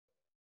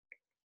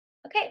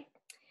Okay,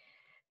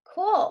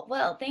 cool.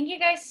 Well, thank you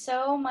guys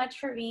so much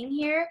for being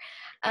here.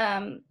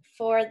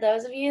 For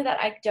those of you that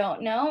I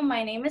don't know,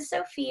 my name is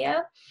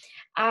Sophia.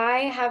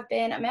 I have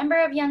been a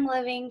member of Young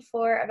Living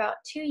for about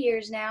 2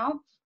 years now,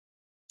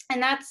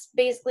 and that's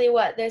basically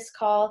what this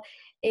call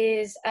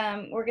is.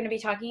 We're going to be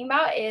talking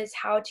about is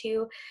how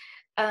to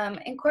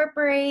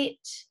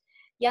incorporate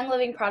Young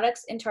Living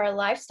products into our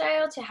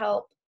lifestyle to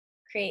help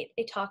create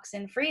a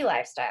toxin-free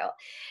lifestyle.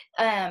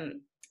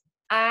 Um,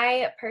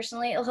 I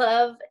personally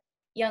love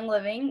Young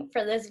Living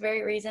for this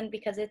very reason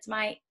because it's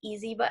my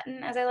easy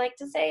button, as I like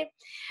to say.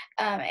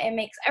 It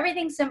makes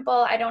everything simple.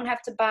 I don't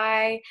have to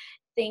buy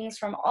things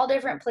from all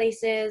different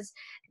places.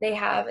 They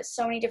have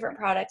so many different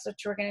products,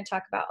 which we're going to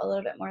talk about a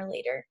little bit more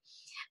later.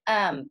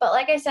 But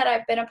like I said,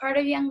 I've been a part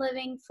of Young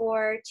Living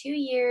for 2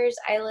 years.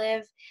 I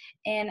live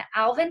in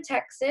Alvin,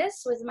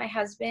 Texas with my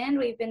husband.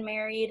 We've been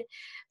married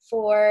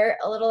for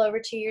a little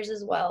over 2 years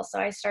as well. So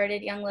I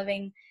started Young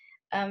Living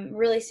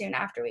really soon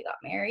after we got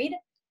married.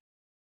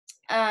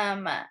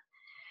 Um,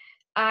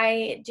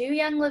 I do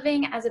Young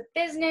Living as a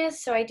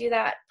business, so I do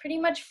that pretty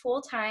much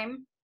full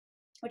time,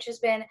 which has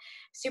been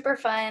super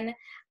fun.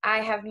 I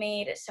have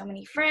made so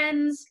many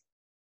friends.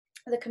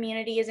 The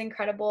community is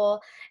incredible,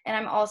 and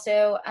I'm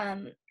also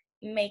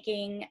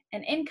making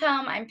an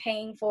income. I'm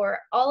paying for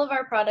all of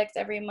our products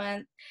every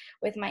month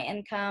with my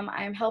income.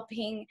 I'm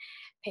helping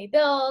pay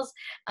bills.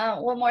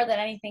 Well, more than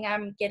anything,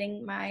 I'm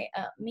getting my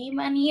me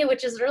money,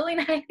 which is really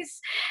nice.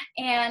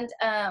 And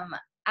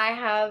I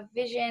have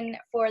vision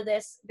for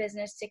this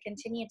business to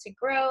continue to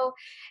grow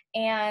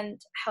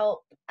and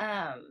help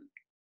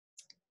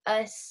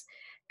us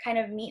kind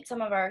of meet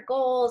some of our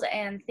goals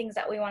and things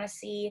that we want to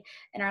see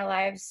in our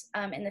lives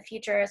in the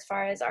future as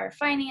far as our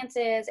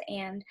finances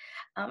and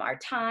our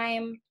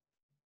time.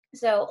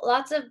 So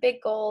lots of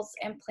big goals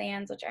and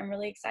plans, which I'm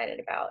really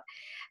excited about.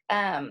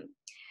 Um,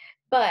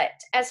 but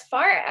as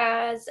far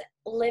as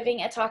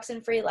living a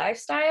toxin-free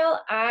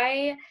lifestyle,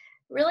 I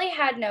really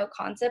had no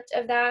concept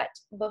of that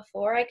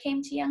before I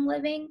came to Young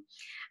Living.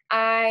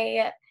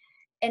 I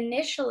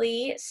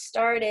initially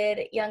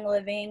started Young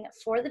Living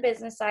for the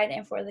business side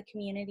and for the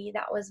community.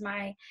 That was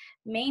my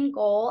main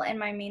goal and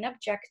my main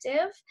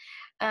objective.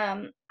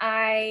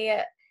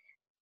 I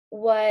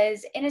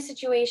was in a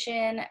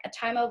situation, a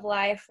time of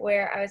life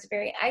where I was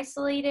very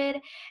isolated,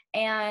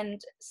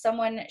 and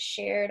someone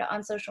shared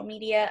on social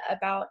media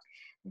about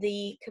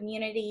the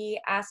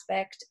community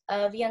aspect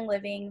of Young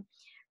Living,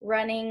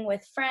 running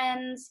with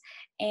friends,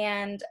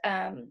 and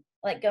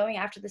like going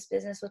after this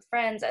business with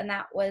friends, and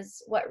that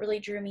was what really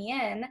drew me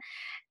in.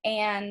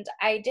 And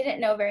I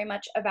didn't know very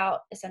much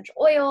about essential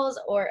oils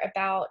or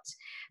about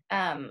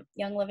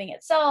Young Living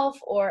itself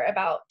or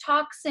about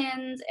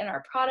toxins in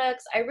our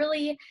products. I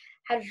really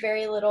had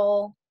very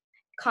little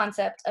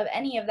concept of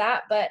any of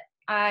that, but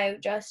I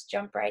just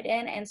jumped right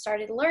in and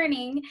started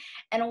learning.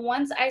 And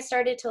once I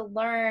started to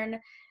learn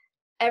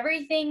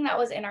everything that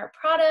was in our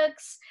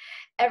products,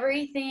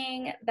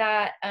 everything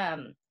that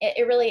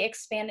it really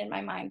expanded my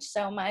mind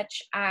so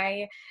much.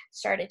 I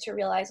started to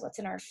realize what's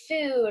in our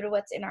food,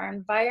 what's in our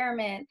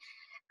environment,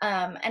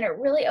 and it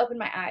really opened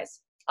my eyes.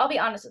 I'll be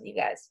honest with you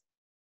guys.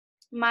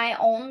 My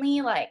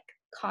only like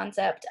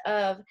concept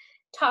of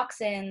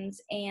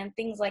toxins and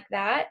things like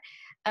that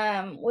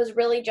was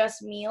really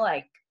just me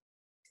like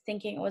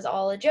thinking it was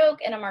all a joke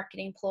and a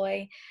marketing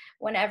ploy.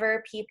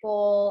 Whenever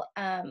people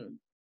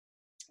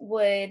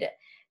would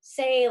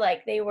say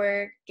like they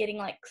were getting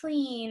like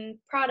clean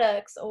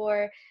products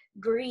or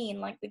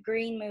green, like the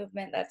green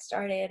movement that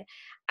started,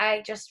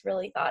 I just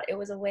really thought it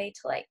was a way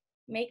to like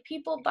make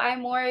people buy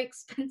more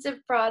expensive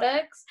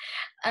products.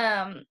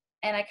 And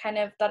I kind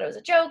of thought it was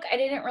a joke. I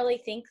didn't really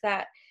think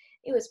that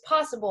it was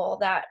possible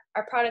that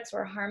our products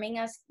were harming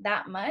us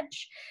that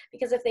much,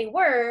 because if they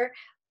were,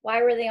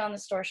 why were they on the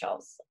store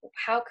shelves?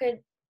 How could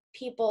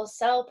people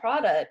sell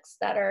products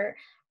that are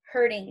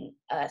hurting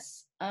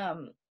us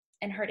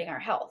and hurting our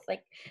health?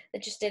 Like,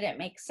 that just didn't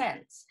make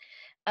sense.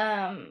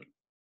 Um,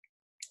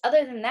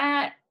 Other than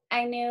that,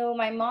 I knew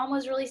my mom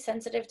was really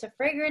sensitive to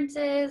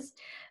fragrances,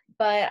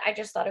 but I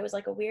just thought it was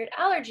like a weird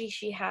allergy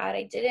she had.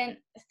 I didn't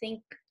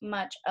think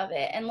much of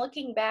it. And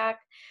looking back,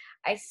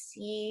 I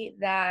see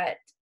that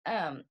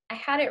I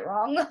had it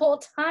wrong the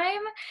whole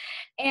time.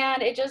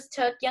 And it just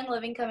took Young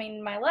Living coming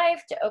in my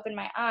life to open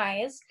my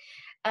eyes.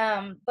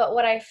 But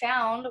what I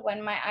found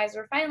when my eyes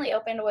were finally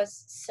opened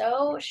was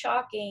so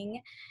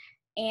shocking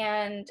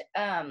and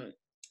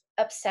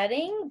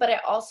upsetting, but it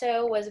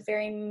also was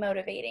very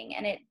motivating,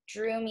 and it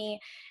drew me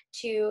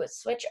to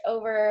switch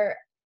over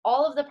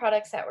all of the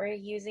products that we're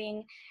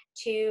using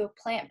to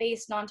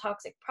plant-based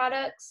non-toxic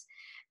products,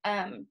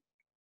 um,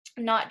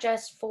 not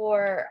just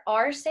for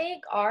our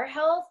sake, our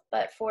health,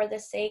 but for the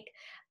sake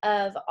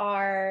of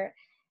our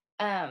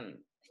um,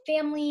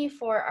 family,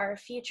 for our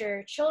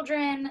future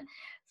children,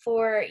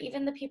 for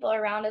even the people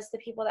around us, the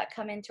people that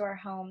come into our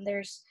home.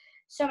 There's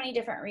so many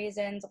different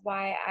reasons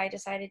why I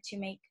decided to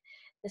make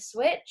the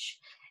switch,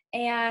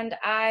 and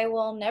I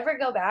will never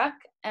go back.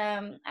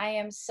 I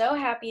am so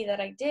happy that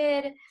I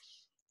did.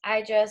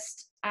 I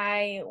just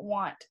I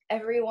want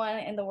everyone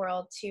in the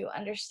world to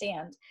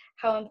understand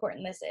how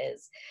important this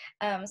is.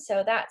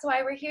 So that's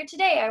why we're here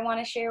today. I want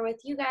to share with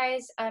you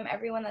guys,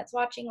 everyone that's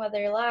watching,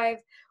 whether live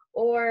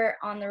or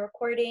on the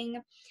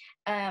recording.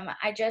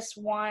 I just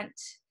want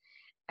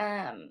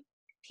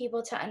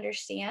people to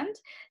understand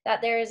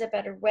that there is a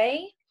better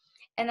way,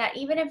 and that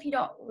even if you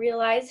don't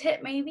realize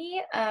it,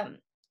 maybe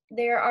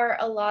there are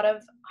a lot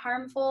of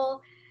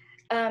harmful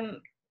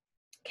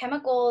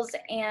chemicals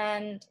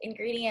and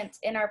ingredients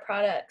in our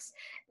products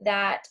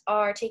that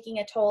are taking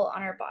a toll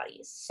on our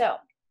bodies. So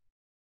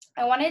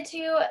I wanted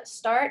to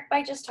start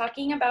by just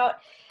talking about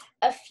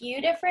a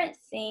few different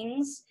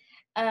things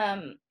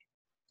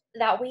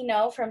that we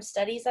know from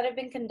studies that have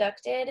been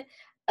conducted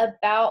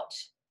about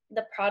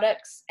the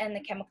products and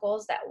the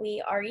chemicals that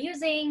we are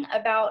using,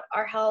 about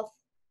our health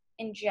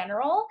in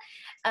general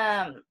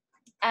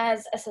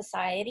as a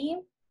society.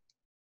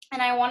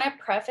 And I want to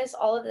preface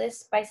all of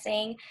this by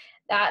saying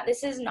that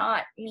this is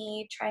not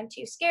me trying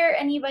to scare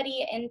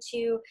anybody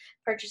into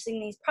purchasing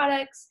these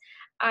products.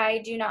 I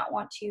do not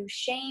want to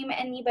shame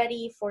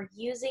anybody for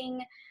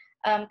using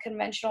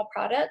conventional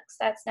products.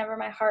 That's never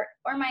my heart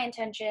or my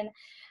intention.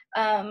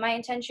 My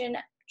intention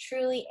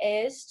truly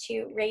is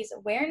to raise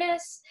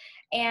awareness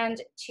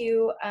and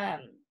to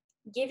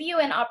give you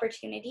an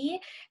opportunity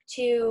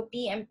to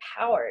be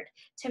empowered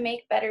to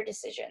make better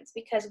decisions,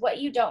 because what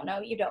you don't know,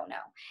 you don't know,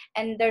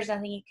 and there's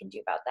nothing you can do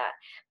about that.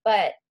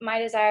 But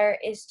my desire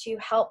is to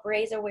help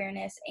raise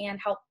awareness and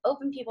help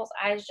open people's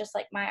eyes, just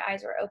like my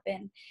eyes were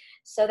open,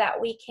 so that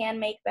we can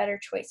make better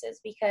choices,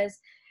 because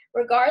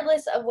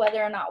regardless of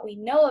whether or not we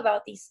know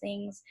about these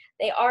things,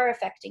 they are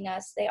affecting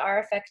us. They are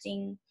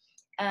affecting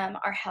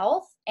our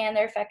health, and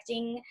they're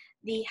affecting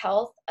the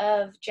health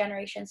of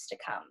generations to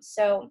come.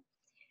 So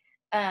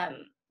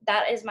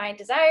that is my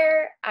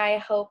desire. I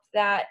hope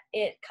that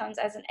it comes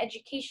as an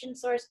education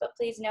source, but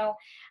please know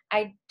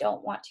I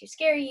don't want to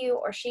scare you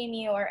or shame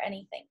you or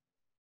anything.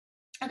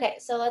 Okay,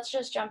 so let's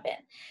just jump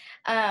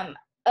in.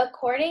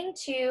 According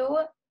to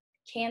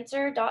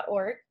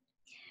cancer.org,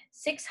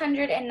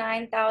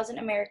 609,000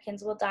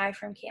 Americans will die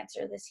from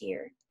cancer this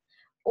year.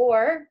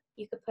 Or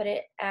you could put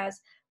it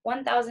as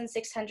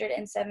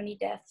 1,670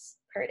 deaths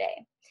per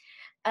day.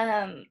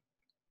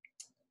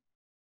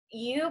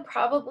 You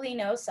probably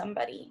know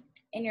somebody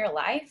in your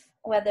life,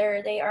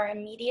 whether they are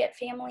immediate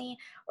family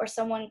or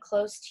someone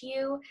close to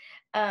you,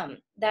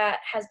 that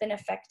has been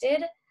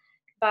affected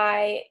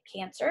by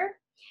cancer.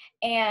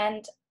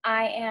 And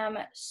I am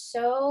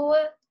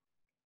so,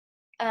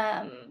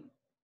 I'm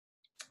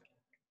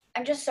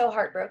just so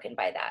heartbroken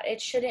by that.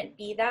 It shouldn't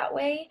be that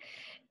way.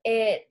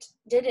 It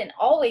didn't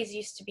always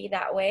used to be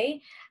that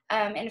way.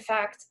 In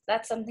fact,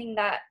 that's something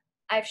that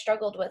I've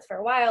struggled with for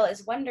a while,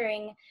 is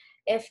wondering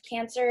if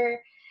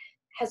cancer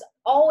has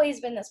always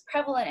been this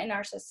prevalent in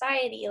our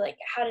society. Like,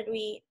 how did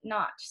we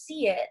not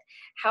see it?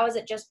 How is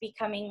it just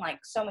becoming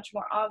like so much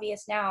more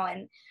obvious now?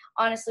 And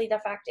honestly, the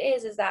fact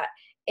is that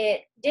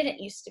it didn't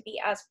used to be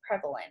as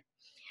prevalent.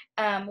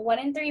 1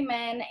 in 3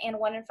 men and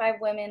 1 in 5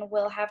 women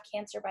will have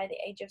cancer by the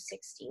age of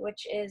 60,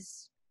 which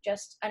is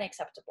just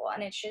unacceptable,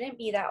 and it shouldn't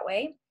be that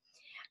way.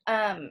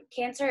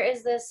 Cancer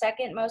is the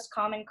second most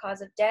common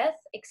cause of death,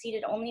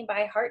 exceeded only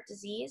by heart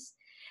disease.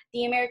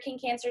 The American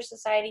Cancer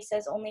Society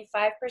says only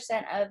 5%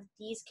 of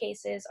these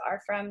cases are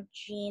from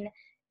gene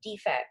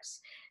defects.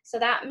 So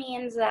that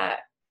means that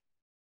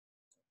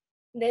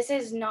this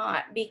is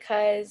not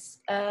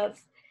because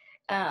of,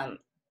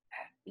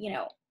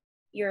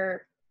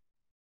 your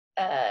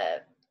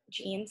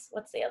genes.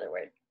 What's the other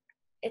word?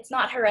 It's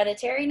not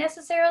hereditary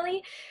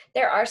necessarily.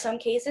 There are some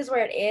cases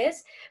where it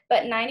is,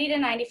 but 90 to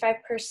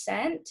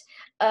 95%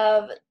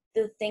 of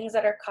the things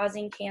that are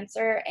causing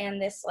cancer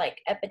and this like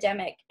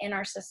epidemic in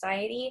our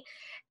society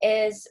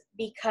is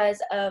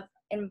because of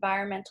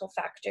environmental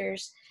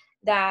factors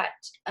that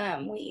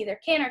we either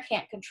can or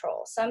can't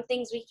control. Some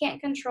things we can't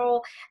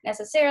control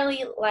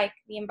necessarily, like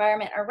the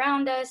environment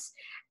around us,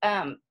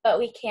 but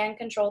we can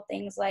control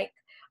things like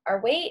our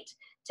weight,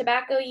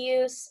 tobacco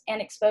use, and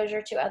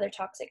exposure to other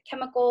toxic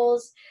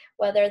chemicals,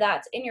 whether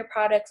that's in your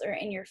products or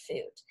in your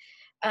food.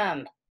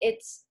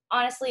 It's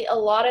honestly, a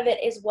lot of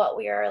it is what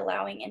we are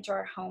allowing into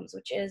our homes,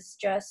 which is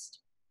just,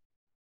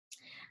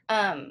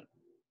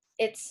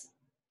 it's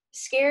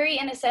scary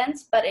in a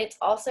sense, but it's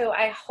also,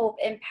 I hope,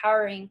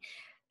 empowering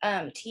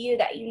to you,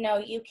 that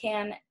you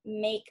can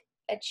make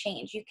a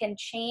change. You can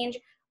change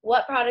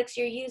what products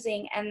you're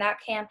using, and that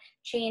can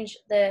change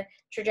the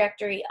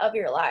trajectory of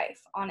your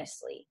life,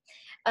 honestly.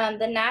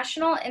 The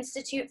National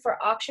Institute for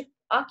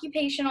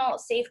Occupational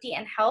Safety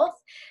and Health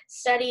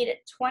studied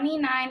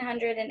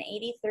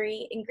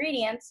 2,983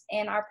 ingredients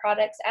in our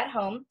products at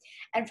home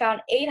and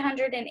found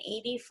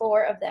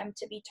 884 of them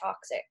to be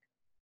toxic.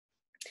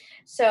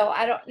 So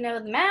I don't know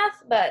the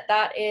math, but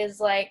that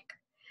is like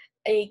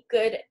a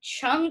good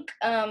chunk.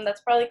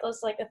 That's probably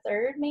close to like a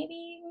third,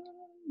 maybe.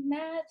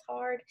 Math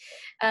hard.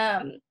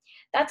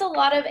 That's a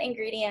lot of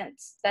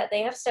ingredients that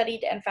they have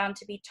studied and found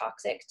to be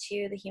toxic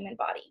to the human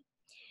body.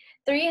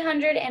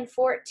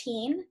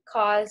 314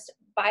 caused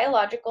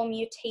biological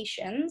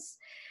mutations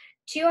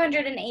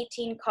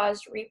 218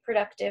 caused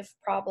reproductive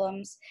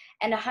problems,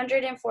 and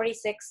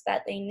 146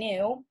 that they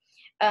knew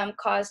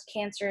caused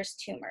cancerous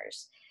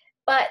tumors.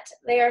 But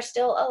they are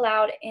still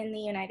allowed in the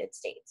United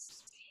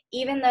States,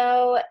 even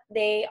though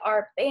they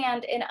are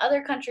banned in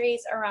other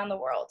countries around the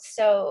world.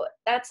 So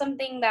that's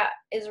something that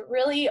is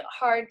really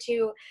hard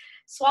to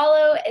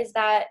swallow, is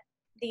that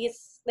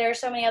there are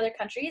so many other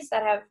countries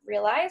that have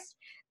realized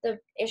the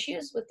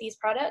issues with these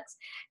products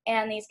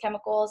and these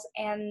chemicals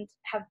and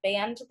have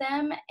banned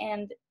them,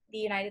 and the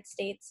United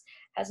States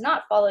has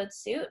not followed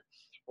suit.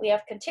 We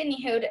have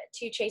continued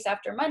to chase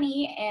after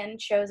money and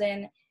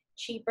chosen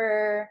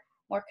cheaper,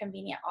 more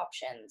convenient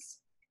options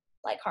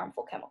like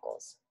harmful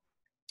chemicals.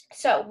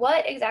 So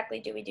what exactly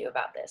do we do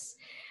about this?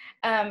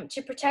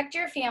 To protect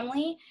your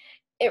family,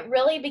 it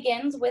really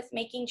begins with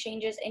making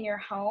changes in your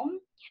home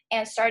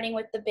and starting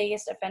with the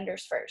biggest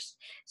offenders first.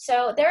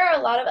 So there are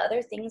a lot of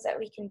other things that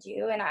we can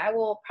do, and I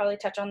will probably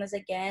touch on this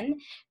again.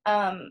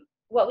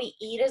 What we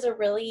eat is a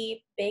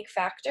really big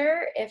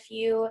factor. If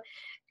you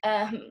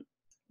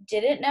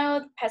didn't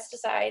know,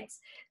 pesticides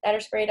that are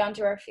sprayed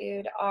onto our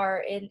food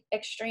are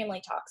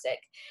extremely toxic.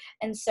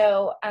 And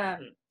so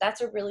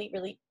that's a really,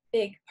 really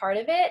big part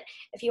of it.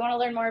 If you want to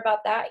learn more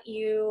about that,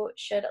 you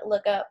should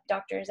look up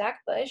Dr.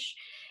 Zach Bush.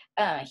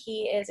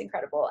 He is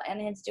incredible,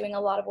 and he's doing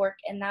a lot of work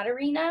in that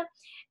arena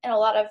and a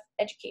lot of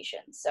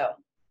education. So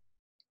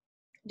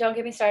don't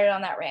get me started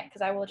on that rant,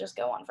 because I will just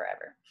go on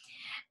forever.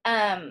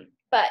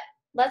 But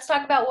let's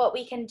talk about what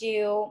we can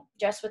do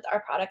just with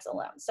our products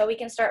alone. So we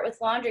can start with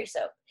laundry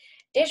soap,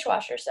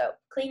 dishwasher soap,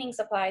 cleaning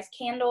supplies,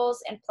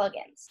 candles, and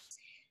plugins.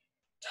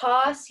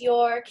 Toss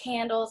your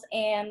candles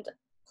and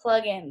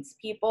plugins,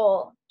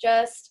 people.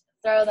 Just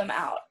throw them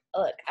out.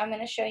 Look, I'm going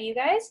to show you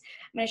guys.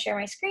 I'm going to share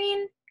my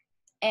screen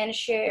and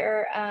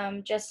share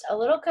just a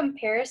little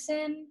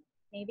comparison,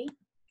 maybe.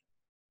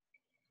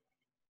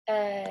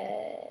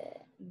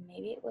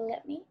 Maybe it will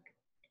let me.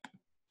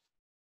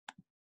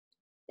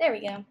 There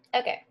we go.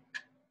 Okay.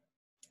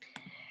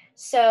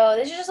 So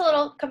this is just a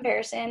little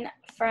comparison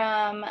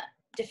from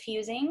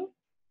diffusing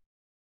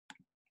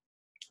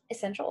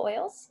essential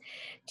oils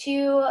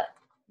to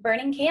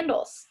burning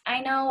candles.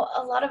 I know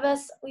a lot of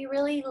us, we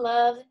really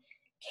love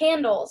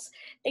candles.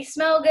 They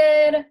smell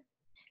good.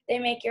 They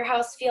make your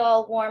house feel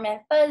all warm and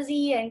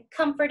fuzzy and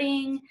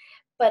comforting,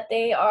 but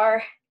they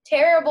are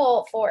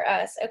terrible for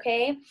us,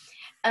 okay?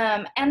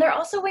 And they're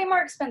also way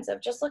more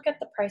expensive. Just look at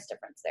the price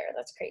difference there.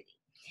 That's crazy.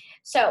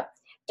 So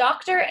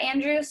Dr.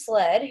 Andrew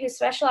Sled, who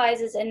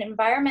specializes in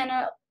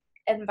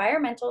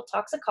environmental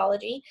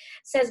toxicology,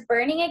 says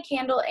burning a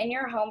candle in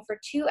your home for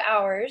 2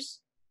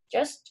 hours,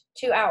 just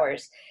 2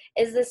 hours,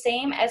 is the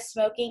same as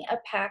smoking a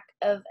pack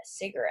of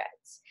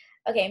cigarettes.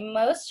 Okay,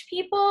 most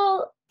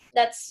people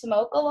that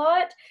smoke a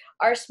lot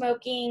are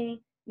smoking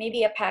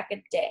maybe a pack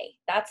a day.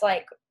 That's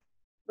like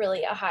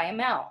really a high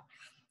amount.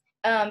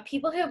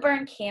 People who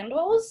burn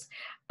candles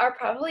are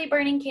probably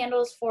burning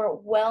candles for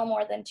well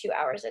more than 2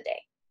 hours a day.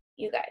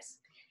 You guys,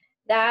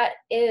 that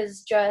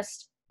is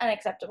just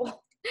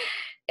unacceptable.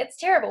 It's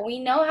terrible. We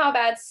know how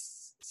bad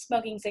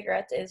smoking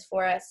cigarettes is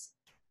for us.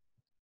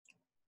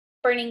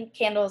 Burning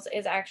candles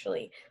is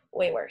actually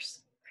way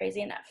worse.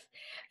 Crazy enough.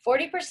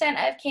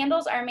 40% of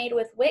candles are made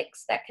with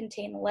wicks that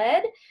contain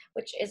lead,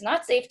 which is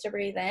not safe to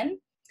breathe in.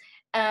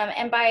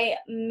 And by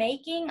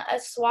making a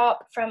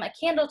swap from a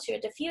candle to a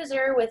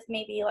diffuser with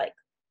maybe, like,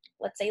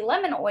 let's say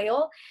lemon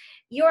oil,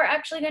 you're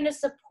actually going to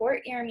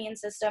support your immune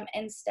system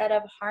instead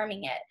of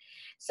harming it.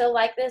 So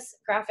like this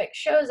graphic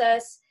shows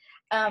us,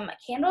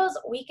 candles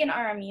weaken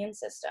our immune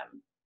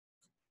system.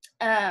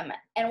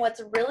 And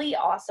what's really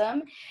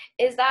awesome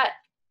is that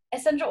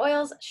essential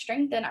oils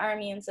strengthen our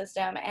immune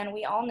system, and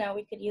we all know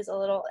we could use a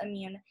little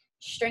immune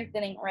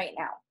strengthening right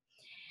now.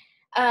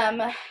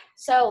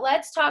 So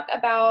let's talk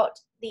about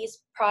these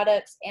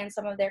products and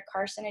some of their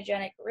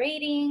carcinogenic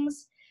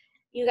ratings.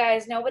 You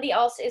guys, nobody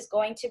else is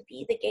going to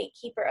be the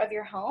gatekeeper of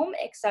your home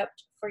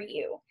except for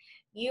you.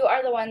 You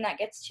are the one that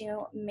gets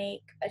to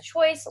make a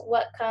choice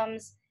what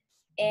comes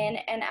in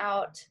and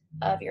out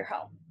of your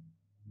home.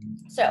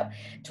 So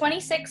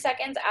 26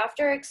 seconds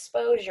after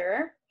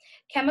exposure,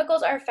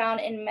 chemicals are found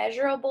in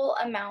measurable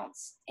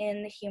amounts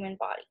in the human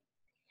body.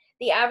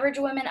 The average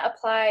woman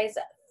applies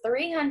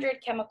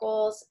 300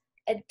 chemicals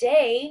a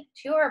day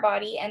to her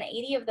body, and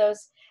 80 of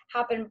those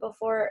happen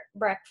before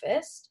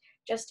breakfast,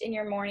 just in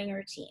your morning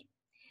routine.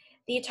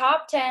 The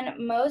top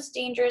 10 most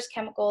dangerous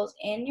chemicals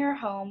in your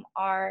home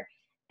are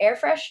air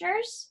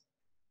fresheners,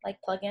 like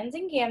plug-ins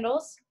and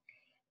candles,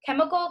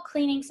 chemical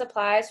cleaning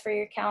supplies for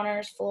your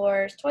counters,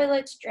 floors,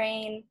 toilets,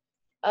 drain,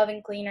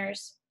 oven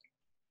cleaners,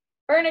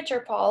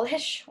 furniture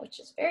polish, which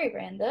is very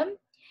random,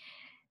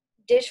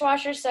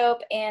 dishwasher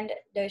soap, and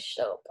dish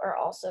soap are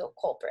also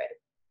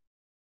culprit.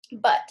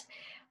 But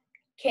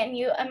can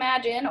you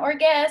imagine or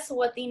guess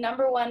what the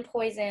number one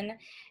poison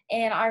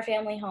in our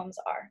family homes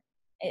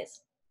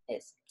is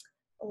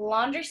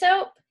laundry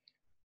soap,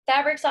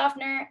 fabric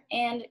softener,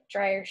 and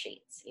dryer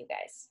sheets, you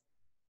guys.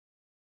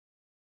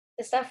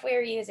 The stuff we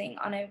are using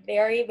on a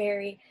very,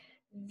 very,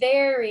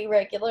 very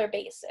regular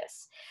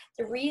basis.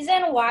 The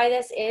reason why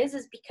this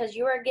is because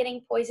you are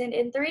getting poisoned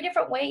in 3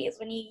 different ways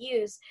when you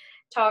use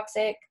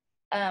toxic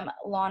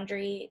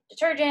laundry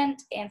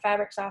detergent and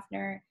fabric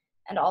softener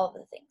and all of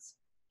the things.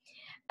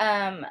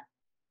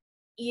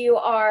 You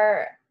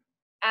are,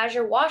 as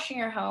you're washing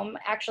your home,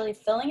 actually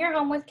filling your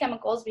home with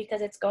chemicals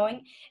because it's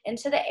going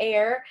into the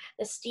air.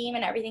 The steam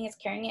and everything is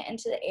carrying it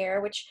into the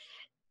air, which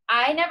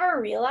I never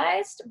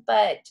realized,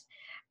 but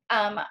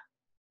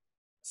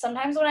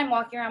sometimes when I'm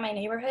walking around my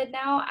neighborhood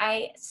now,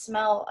 I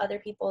smell other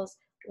people's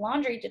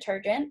laundry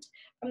detergent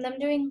from them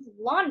doing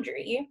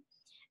laundry.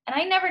 And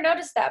I never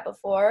noticed that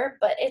before,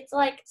 but it's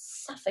like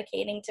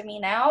suffocating to me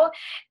now.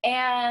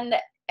 And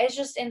it's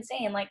just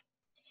insane. Like,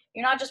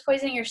 you're not just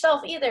poisoning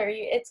yourself either.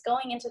 It's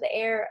going into the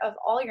air of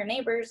all your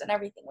neighbors and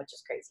everything, which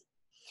is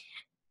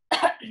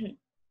crazy.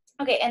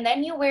 Okay, and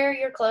then you wear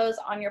your clothes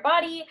on your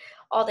body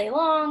all day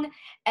long,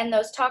 and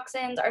those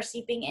toxins are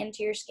seeping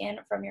into your skin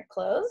from your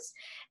clothes.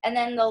 And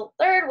then the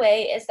third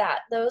way is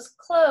that those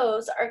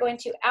clothes are going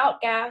to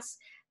outgas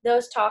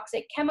those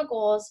toxic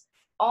chemicals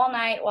all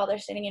night while they're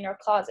sitting in your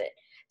closet.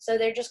 So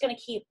they're just going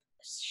to keep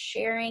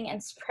sharing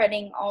and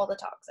spreading all the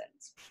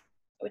toxins,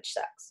 which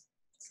sucks.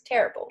 It's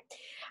terrible.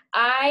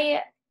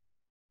 I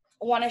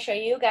want to show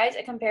you guys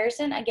a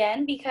comparison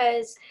again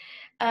because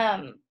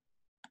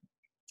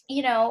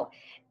you know,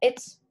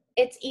 it's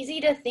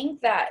easy to think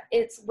that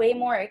it's way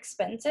more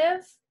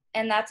expensive,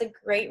 and that's a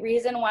great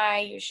reason why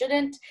you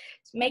shouldn't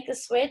make the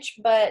switch,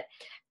 but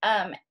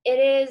it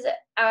is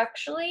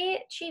actually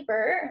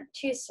cheaper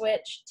to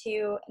switch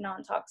to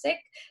non-toxic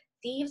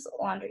Thieves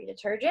laundry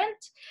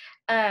detergent.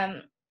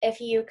 If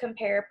you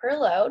compare per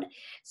load.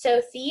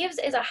 So Thieves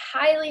is a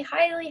highly,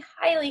 highly,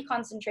 highly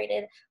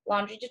concentrated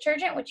laundry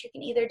detergent, which you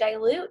can either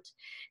dilute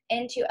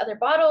into other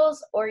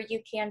bottles or you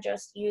can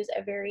just use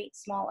a very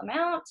small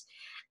amount.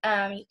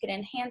 You can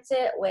enhance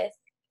it with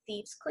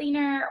Thieves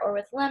cleaner or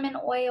with lemon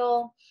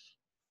oil.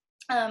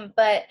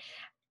 But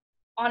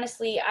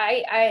honestly,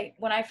 I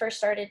when I first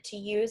started to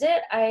use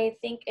it, I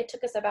think it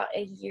took us about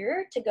a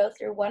year to go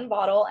through one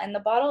bottle, and the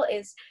bottle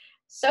is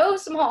so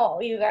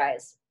small, you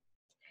guys.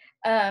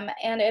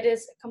 And it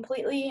is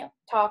completely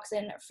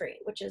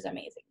toxin-free, which is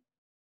amazing.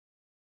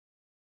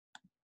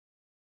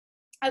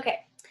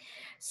 Okay,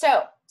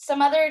 so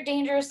some other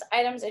dangerous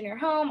items in your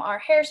home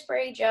are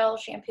hairspray, gel,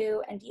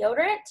 shampoo, and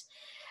deodorant.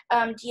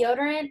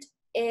 Deodorant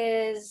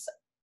is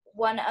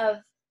one of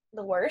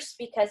the worst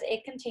because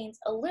it contains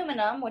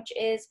aluminum, which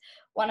is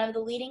one of the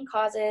leading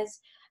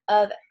causes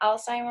of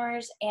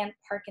Alzheimer's and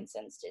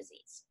Parkinson's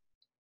disease.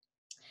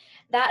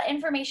 That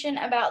information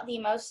about the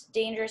most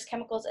dangerous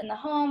chemicals in the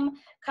home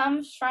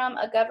comes from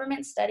a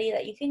government study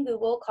that you can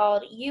Google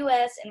called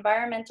U.S.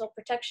 Environmental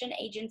Protection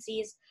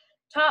Agency's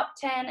Top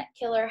 10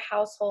 Killer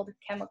Household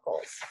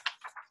Chemicals.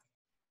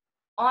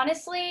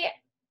 Honestly,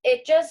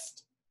 it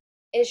just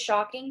is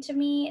shocking to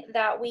me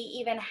that we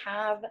even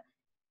have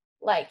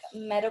like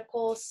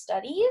medical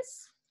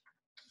studies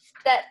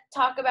that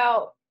talk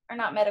about, or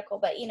not medical,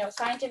 but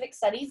scientific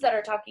studies that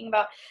are talking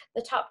about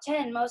the top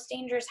 10 most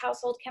dangerous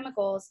household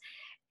chemicals.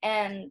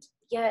 And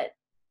yet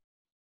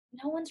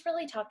no one's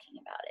really talking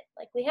about it.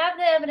 Like, we have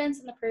the evidence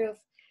and the proof.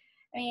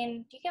 I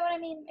mean, do you get what I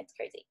mean? It's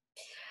crazy.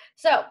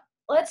 So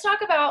let's talk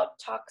about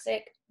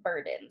toxic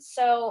burdens.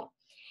 So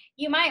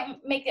you might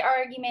make the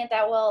argument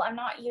that, well, I'm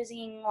not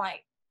using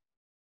like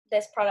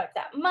this product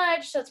that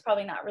much, so it's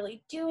probably not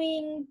really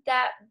doing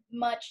that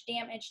much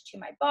damage to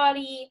my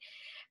body.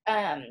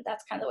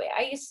 That's kind of the way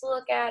I used to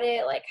look at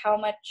it. Like, how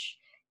much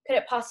could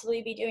it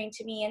possibly be doing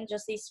to me in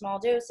just these small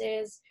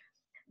doses?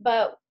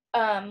 But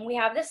we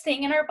have this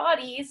thing in our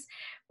bodies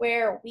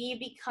where we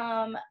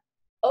become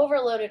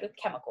overloaded with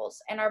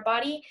chemicals, and our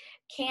body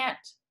can't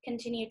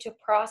continue to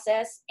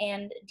process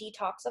and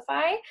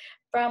detoxify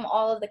from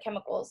all of the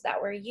chemicals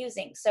that we're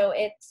using. So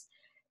it's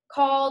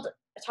called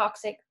a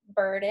toxic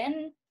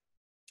burden.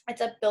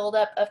 It's a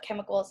buildup of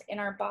chemicals in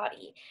our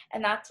body,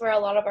 and that's where a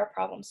lot of our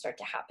problems start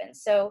to happen.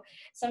 So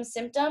some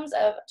symptoms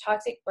of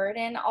toxic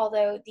burden,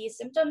 although these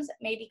symptoms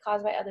may be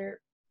caused by other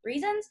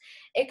reasons,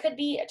 it could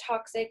be a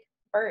toxic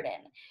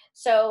burden.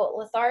 So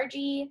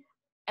lethargy,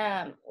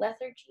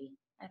 lethargy,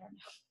 I don't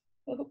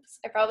know. Oops,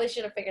 I probably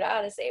should have figured out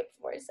how to say it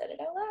before I said it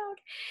out loud.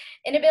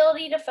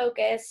 Inability to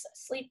focus,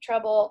 sleep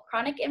trouble,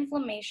 chronic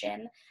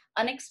inflammation,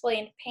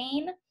 unexplained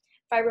pain,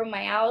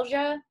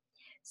 fibromyalgia,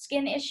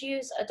 skin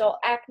issues, adult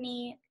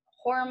acne,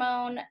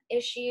 hormone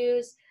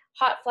issues,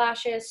 hot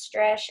flashes,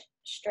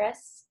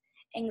 stress,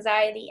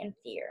 anxiety, and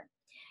fear.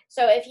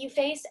 So if you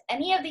face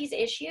any of these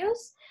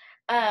issues,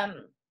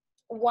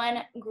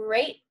 one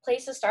great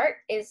place to start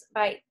is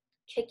by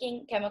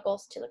kicking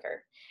chemicals to the curb.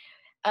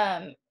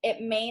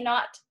 It may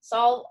not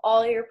solve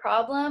all your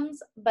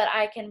problems, but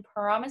I can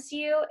promise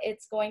you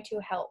it's going to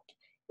help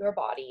your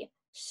body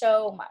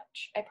so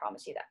much. I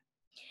promise you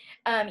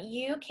that.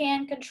 You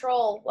can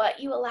control what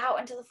you allow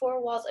into the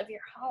four walls of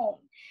your home.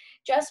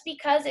 Just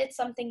because it's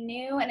something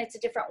new and it's a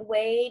different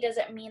way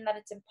doesn't mean that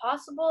it's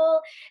impossible,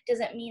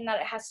 doesn't mean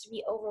that it has to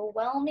be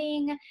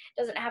overwhelming,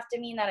 doesn't have to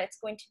mean that it's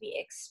going to be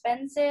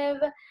expensive.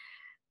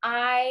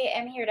 I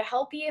am here to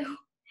help you.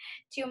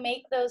 to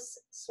make those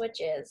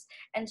switches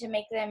and to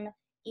make them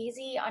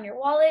easy on your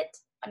wallet,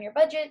 on your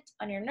budget,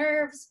 on your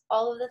nerves,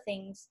 all of the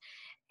things.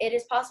 It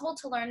is possible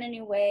to learn a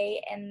new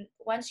way, and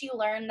once you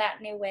learn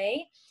that new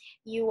way,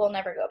 you will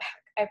never go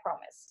back, I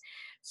promise.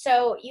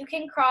 So you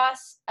can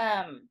cross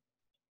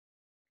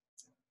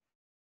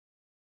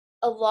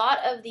a lot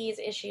of these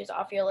issues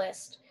off your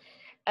list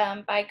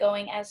by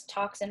going as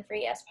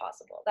toxin-free as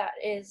possible. That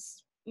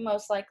is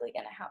most likely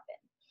going to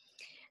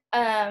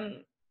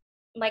happen.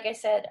 Like I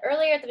said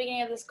earlier at the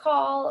beginning of this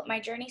call, my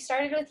journey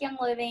started with Young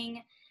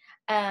Living,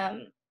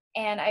 and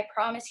I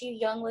promise you,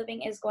 Young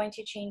Living is going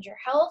to change your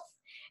health.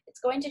 It's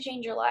going to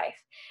change your life.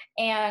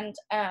 And,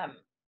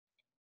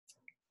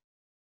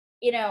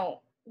 you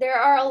know, there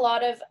are a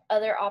lot of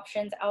other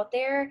options out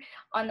there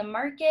on the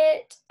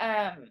market.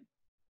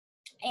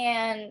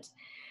 And,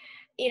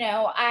 you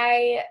know,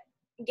 I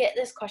get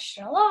this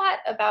question a lot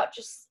about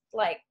just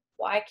like,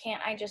 why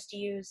can't I just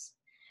use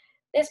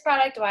this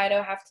product? Why do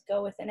I have to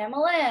go with an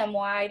MLM?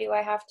 Why do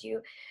I have to,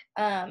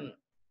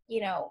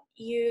 you know,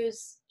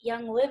 use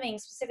Young Living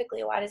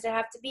specifically? Why does it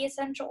have to be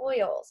essential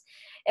oils?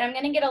 And I'm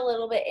going to get a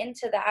little bit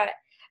into that,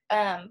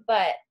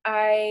 but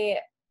I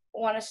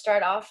want to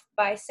start off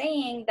by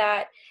saying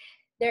that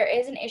there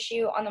is an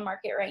issue on the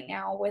market right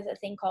now with a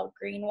thing called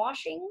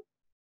greenwashing.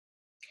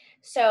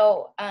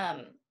 So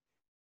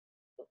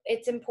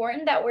it's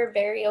important that we're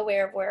very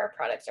aware of where our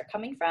products are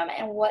coming from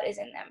and what is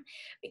in them,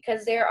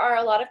 because there are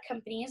a lot of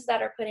companies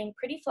that are putting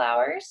pretty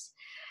flowers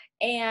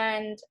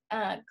and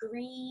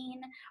green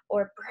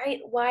or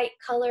bright white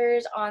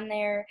colors on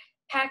their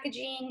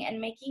packaging and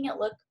making it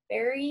look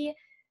very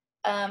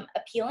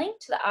appealing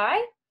to the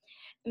eye,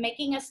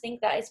 making us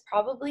think that it's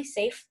probably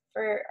safe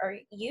for our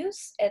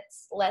use.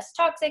 It's less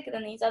toxic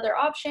than these other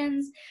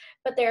options,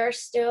 but there are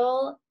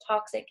still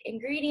toxic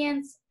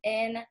ingredients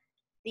in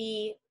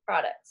the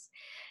products.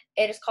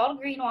 It is called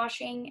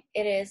greenwashing.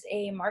 It is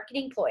a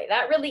marketing ploy.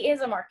 That really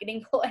is a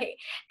marketing ploy,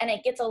 and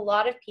it gets a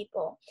lot of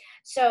people.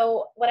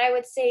 So what I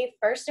would say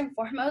first and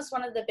foremost,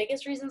 one of the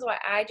biggest reasons why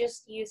I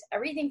just use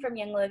everything from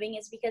Young Living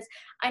is because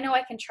I know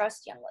I can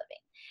trust Young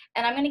Living.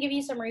 And I'm going to give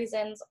you some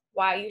reasons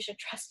why you should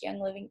trust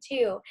Young Living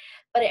too.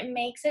 But it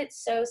makes it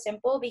so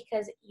simple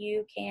because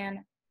you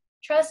can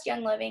trust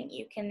Young Living.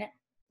 You can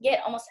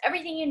get almost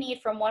everything you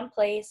need from one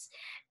place,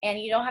 and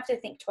you don't have to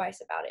think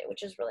twice about it,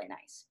 which is really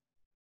nice.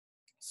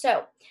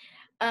 So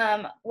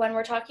when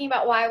we're talking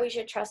about why we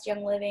should trust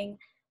Young Living,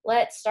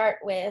 let's start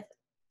with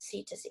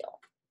Seed to Seal.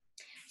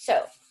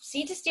 So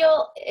Seed to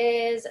Seal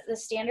is the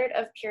standard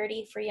of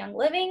purity for Young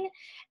Living,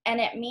 and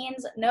it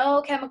means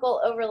no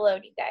chemical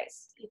overload, you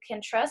guys. You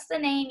can trust the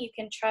name, you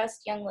can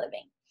trust Young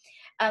Living.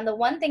 The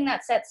one thing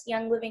that sets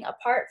Young Living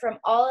apart from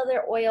all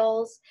other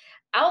oils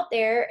out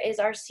there is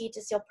our Seed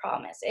to Seal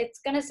promise.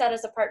 It's going to set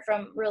us apart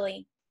from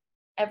really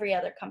every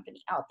other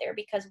company out there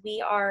because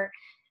we are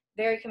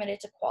very committed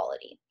to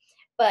quality,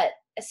 but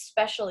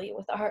especially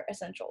with our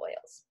essential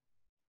oils.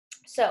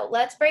 So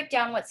let's break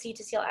down what Seed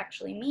to Seal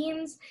actually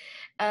means.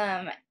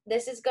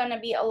 This is going to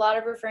be a lot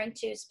of referring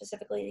to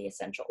specifically the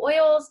essential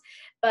oils,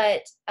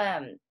 but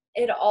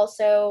it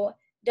also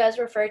does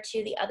refer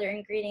to the other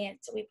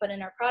ingredients we put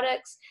in our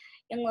products.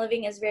 Young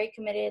Living is very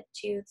committed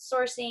to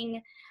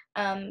sourcing,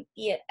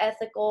 be it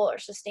ethical or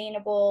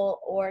sustainable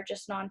or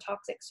just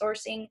non-toxic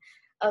sourcing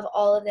of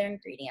all of their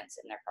ingredients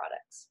in their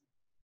products.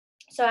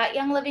 So at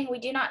Young Living, we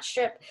do not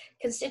strip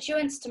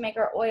constituents to make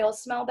our oil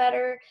smell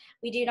better.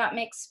 We do not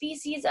mix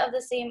species of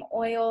the same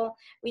oil.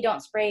 We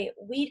don't spray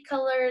weed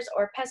killers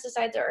or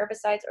pesticides or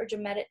herbicides or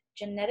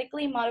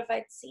genetically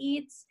modified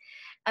seeds.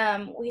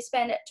 We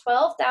spend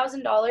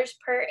 $12,000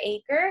 per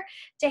acre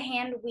to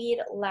hand weed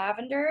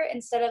lavender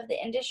instead of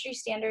the industry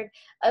standard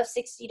of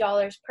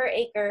 $60 per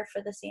acre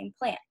for the same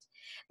plant.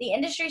 The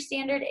industry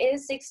standard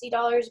is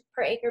 $60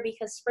 per acre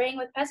because spraying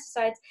with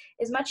pesticides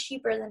is much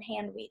cheaper than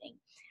hand weeding.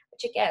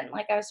 Which again,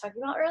 like I was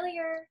talking about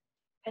earlier,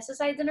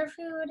 pesticides in our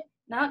food,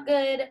 not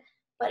good,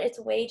 but it's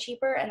way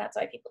cheaper and that's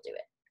why people do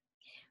it.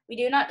 We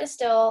do not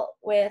distill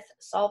with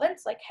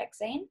solvents like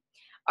hexane.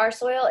 Our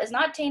soil is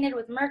not tainted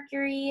with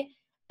mercury,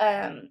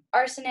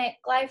 arsenic,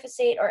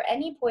 glyphosate, or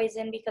any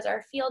poison because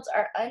our fields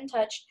are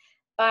untouched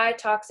by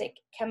toxic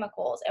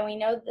chemicals. And we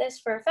know this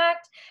for a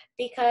fact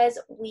because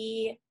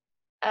we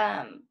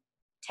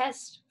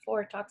test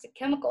for toxic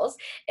chemicals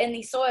in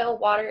the soil,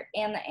 water,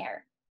 and the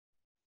air.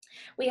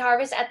 We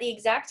harvest at the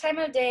exact time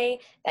of day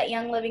that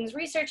Young Living's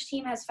research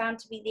team has found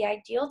to be the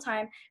ideal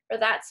time for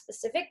that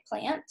specific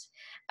plant.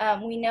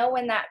 We know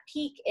when that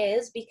peak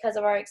is because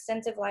of our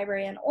extensive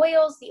library on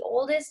oils, the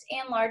oldest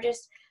and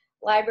largest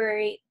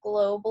library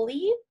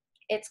globally.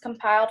 It's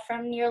compiled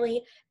from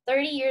nearly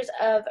 30 years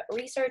of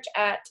research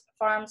at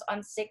farms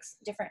on 6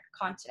 different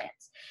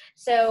continents.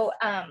 So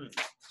I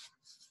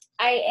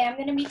am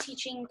going to be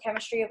teaching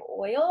chemistry of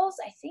oils,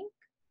 I think,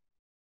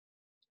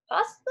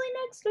 possibly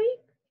next week.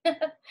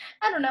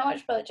 I don't know, I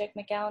should probably check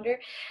my calendar,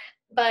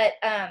 but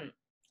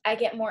I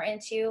get more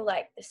into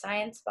like the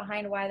science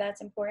behind why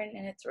that's important,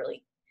 and it's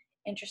really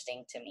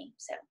interesting to me.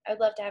 So I'd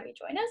love to have you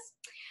join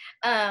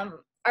us.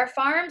 Our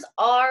farms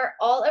are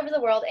all over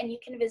the world, and you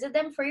can visit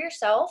them for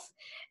yourself,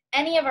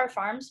 any of our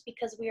farms,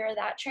 because we are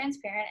that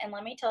transparent. And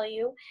let me tell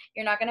you,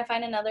 you're not going to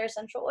find another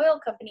essential oil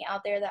company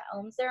out there that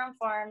owns their own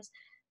farms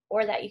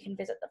or that you can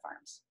visit the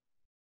farms.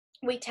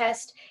 We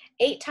test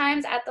 8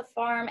 times at the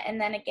farm, and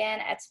then again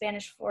at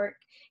Spanish Fork,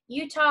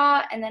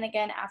 Utah, and then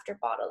again after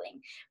bottling.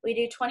 We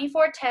do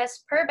 24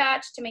 tests per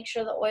batch to make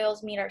sure the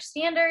oils meet our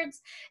standards.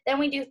 Then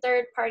we do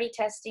third-party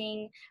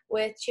testing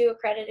with 2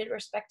 accredited,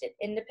 respected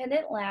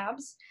independent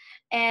labs.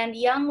 And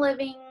Young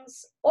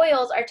Living's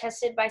oils are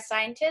tested by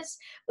scientists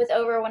with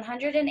over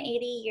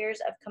 180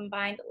 years of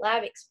combined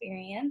lab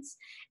experience.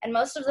 And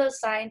most of those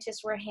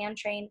scientists were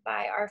hand-trained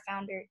by our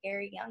founder,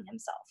 Gary Young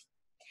himself.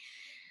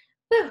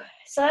 Whew,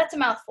 so that's a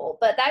mouthful,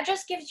 but that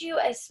just gives you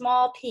a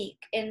small peek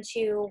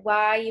into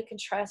why you can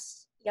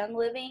trust Young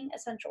Living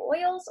essential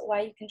oils,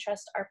 why you can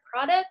trust our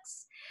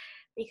products,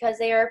 because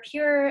they are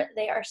pure,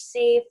 they are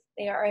safe,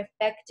 they are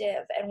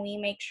effective, and we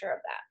make sure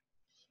of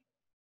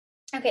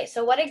that. Okay,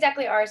 so what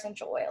exactly are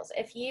essential oils?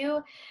 If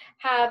you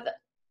have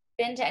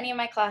been to any of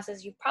my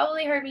classes, you've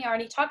probably heard me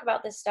already talk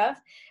about this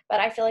stuff, but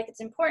I feel like it's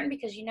important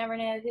because you never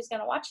know who's going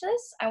to watch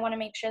this. I want to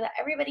make sure that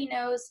everybody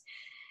knows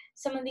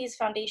some of these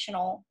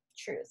foundational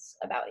truths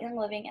about Young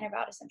Living and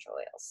about essential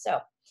oils. So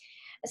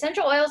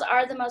essential oils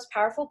are the most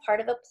powerful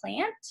part of a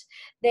plant.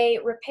 They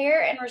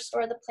repair and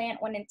restore the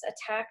plant when it's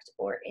attacked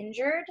or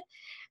injured,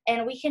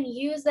 and we can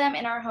use them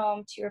in our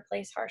home to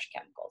replace harsh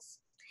chemicals.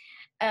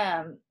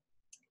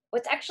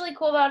 What's actually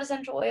cool about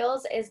essential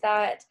oils is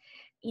that,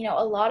 you know,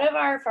 a lot of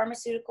our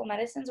pharmaceutical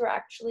medicines were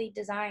actually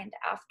designed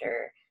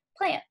after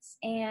plants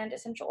and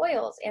essential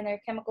oils and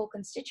their chemical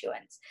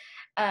constituents.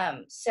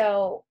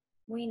 So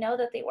we know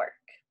that they work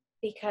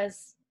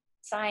because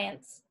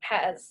science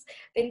has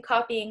been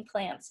copying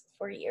plants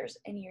for years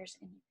and years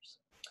and years.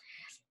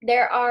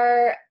 There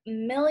are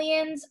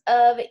millions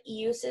of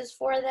uses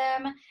for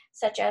them,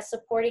 such as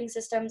supporting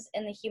systems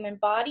in the human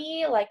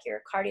body, like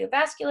your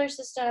cardiovascular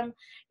system,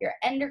 your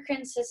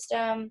endocrine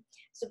system,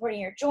 supporting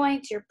your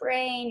joints, your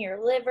brain,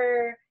 your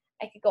liver.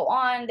 I could go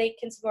on. They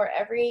can support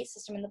every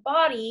system in the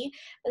body,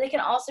 but they can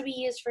also be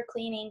used for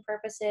cleaning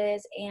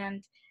purposes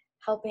and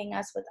helping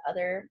us with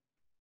other,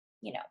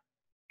 you know,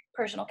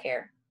 personal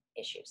care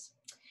issues.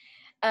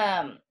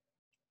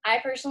 I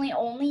personally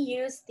only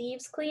use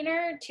thieves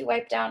cleaner to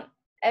wipe down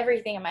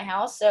everything in my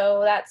house.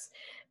 So that's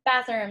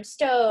bathroom,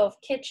 stove,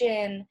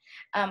 kitchen.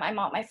 I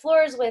mop my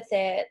floors with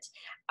it.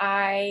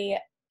 I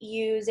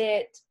use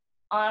it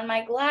on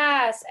my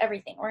glass,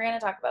 everything. We're going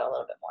to talk about a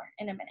little bit more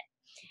in a minute.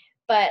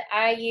 But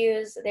I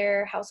use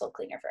their household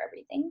cleaner for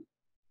everything.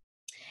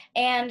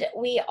 And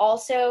we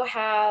also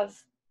have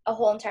a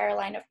whole entire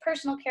line of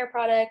personal care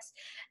products,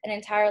 an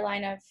entire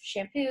line of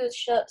shampoos,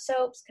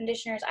 soaps,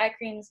 conditioners, eye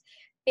creams,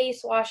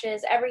 face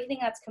washes, everything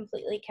that's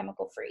completely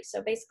chemical free.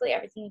 So basically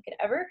everything you could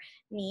ever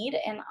need,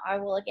 and I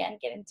will again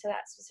get into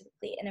that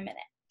specifically in a minute.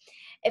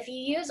 If you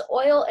use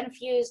oil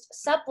infused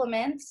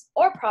supplements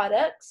or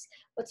products,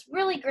 what's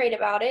really great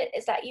about it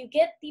is that you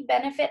get the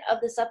benefit of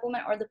the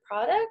supplement or the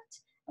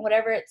product,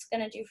 whatever it's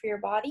going to do for your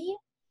body,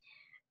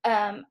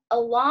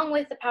 along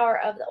with the power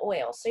of the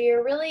oil. So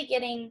you're really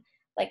getting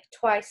like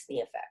twice the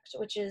effect,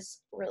 which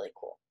is really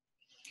cool.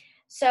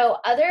 So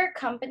other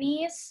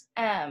companies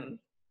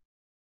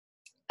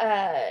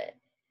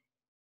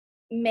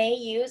may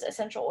use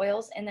essential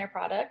oils in their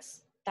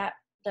products. That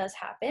does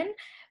happen,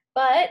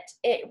 but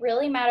it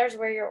really matters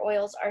where your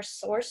oils are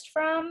sourced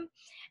from,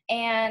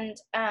 and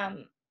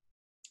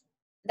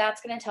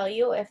that's going to tell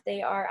you if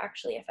they are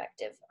actually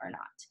effective or not.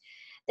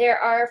 There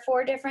are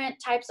 4 different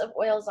types of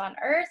oils on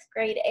earth.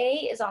 Grade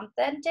A is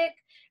authentic,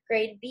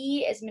 grade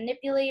B is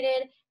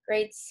manipulated,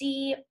 grade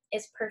C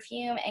is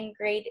perfume, and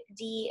grade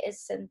D is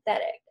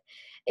synthetic.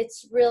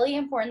 It's really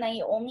important that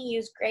you only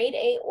use grade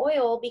A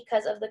oil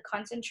because of the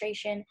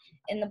concentration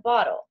in the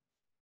bottle.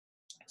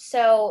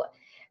 So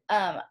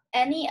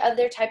any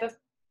other type of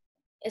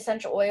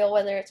essential oil,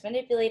 whether it's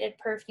manipulated,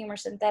 perfume, or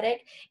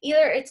synthetic,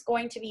 either it's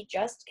going to be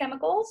just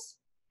chemicals,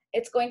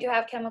 it's going to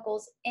have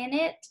chemicals in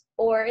it,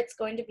 or it's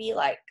going to be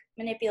like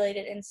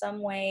manipulated in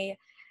some way,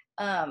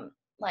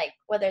 like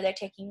whether they're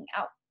taking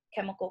out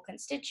chemical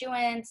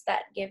constituents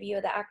that give you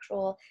the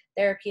actual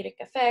therapeutic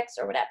effects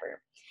or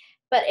whatever.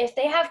 But if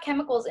they have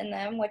chemicals in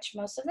them, which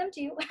most of them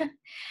do,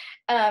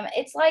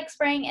 it's like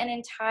spraying an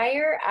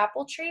entire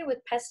apple tree with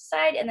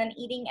pesticide and then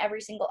eating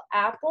every single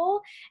apple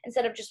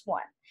instead of just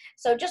one.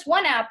 So just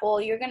one apple,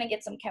 you're going to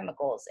get some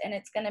chemicals and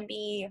it's going to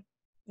be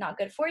not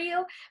good for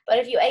you. But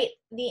if you ate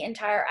the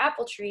entire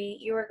apple tree,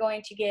 you are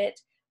going to get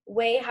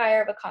way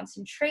higher of a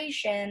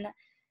concentration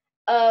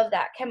of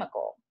that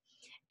chemical.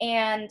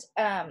 And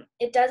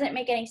it doesn't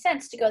make any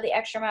sense to go the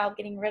extra mile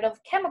getting rid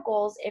of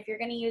chemicals if you're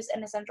going to use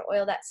an essential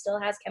oil that still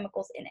has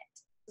chemicals in it.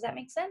 Does that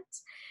make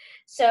sense?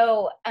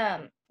 So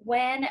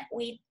when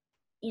we,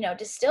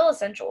 distill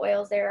essential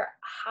oils, they're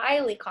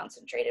highly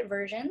concentrated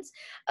versions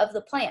of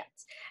the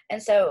plants.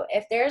 And so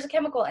if there's a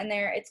chemical in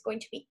there, it's going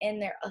to be in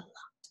there a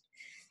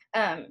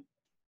lot.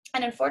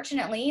 And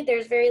unfortunately,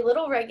 there's very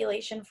little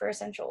regulation for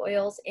essential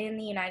oils in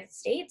the United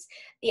States.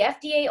 The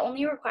FDA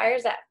only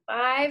requires that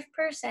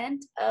 5%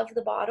 of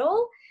the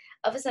bottle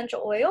of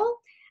essential oil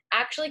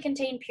actually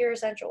contain pure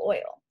essential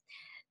oil.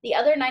 The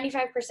other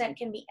 95%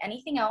 can be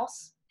anything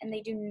else, and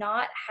they do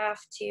not have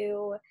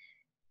to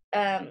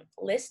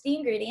list the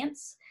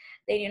ingredients.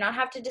 They do not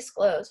have to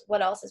disclose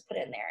what else is put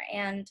in there.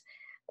 And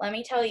let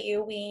me tell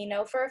you, we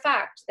know for a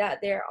fact that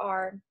there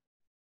are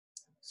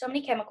so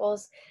many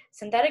chemicals,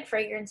 synthetic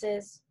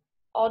fragrances,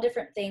 all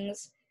different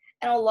things,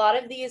 and a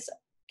lot of these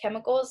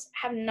chemicals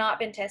have not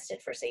been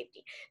tested for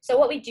safety. So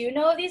what we do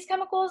know of these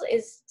chemicals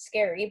is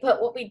scary,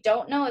 but what we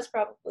don't know is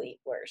probably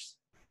worse.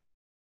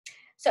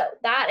 So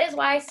that is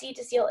why Seed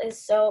to Seal is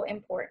so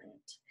important.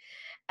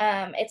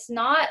 It's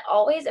not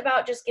always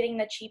about just getting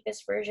the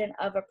cheapest version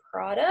of a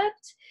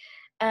product.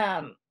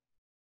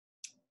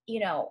 You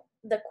know,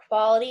 the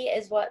quality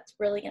is what's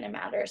really going to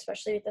matter,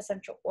 especially with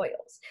essential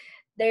oils.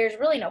 There's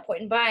really no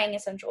point in buying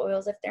essential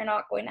oils if they're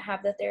not going to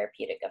have the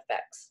therapeutic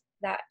effects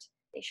that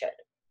they should.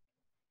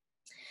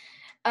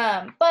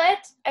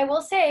 But I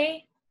will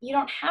say, you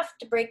don't have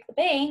to break the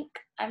bank.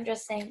 I'm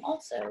just saying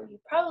also, you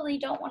probably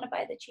don't want to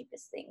buy the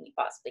cheapest thing you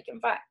possibly can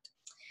find.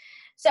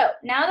 So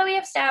now that we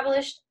have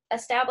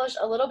established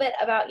a little bit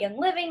about Young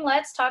Living,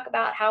 let's talk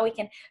about how we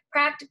can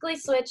practically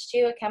switch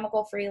to a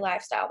chemical-free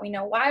lifestyle. We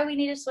know why we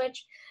need to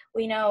switch.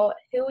 We know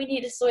who we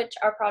need to switch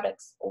our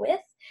products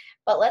with,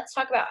 but let's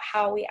talk about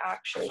how we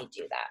actually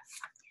do that.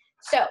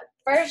 So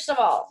first of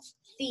all,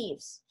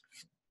 thieves.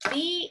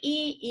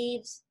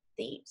 Thieves.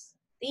 Thieves.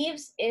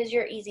 Thieves is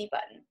your easy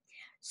button.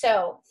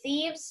 So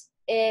Thieves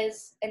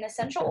is an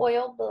essential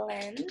oil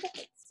blend.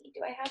 Let's see,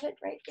 do I have it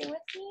right there with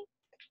me?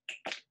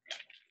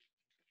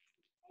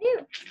 I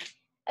do.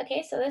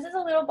 Okay, so this is a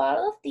little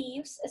bottle of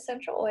Thieves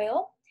essential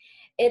oil.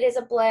 It is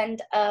a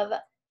blend of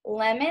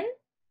lemon,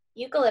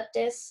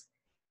 eucalyptus,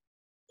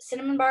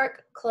 cinnamon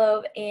bark,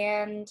 clove,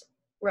 and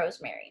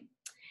rosemary.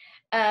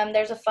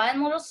 There's a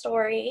fun little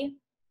story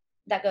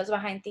that goes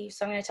behind Thieves,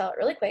 so I'm going to tell it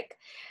really quick.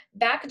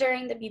 Back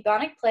during the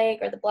bubonic plague,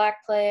 or the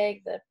Black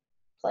Plague, the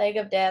plague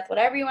of death,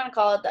 whatever you want to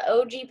call it, the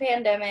OG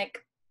pandemic,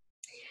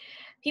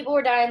 people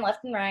were dying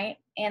left and right,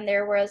 and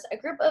there was a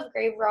group of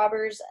grave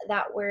robbers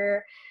that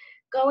were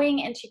going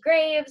into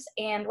graves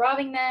and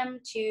robbing them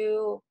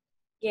to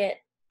get,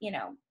 you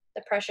know,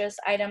 the precious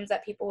items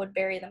that people would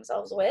bury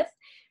themselves with,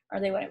 or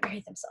they wouldn't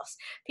bury themselves.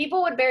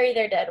 People would bury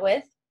their dead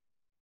with.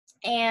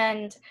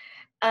 And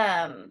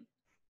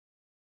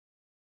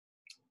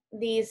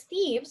these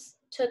thieves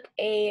took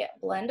a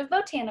blend of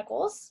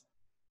botanicals,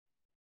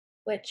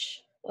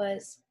 which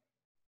was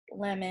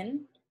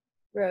lemon,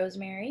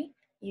 rosemary,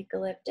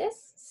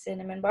 eucalyptus,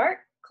 cinnamon bark,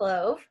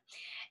 clove,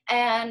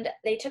 and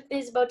they took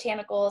these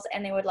botanicals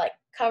and they would like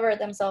cover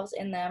themselves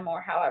in them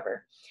or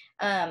however.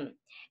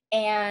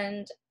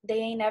 And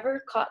they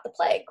never caught the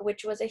plague,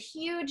 which was a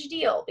huge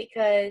deal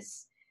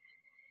because,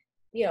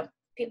 you know,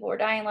 people were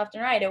dying left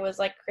and right. It was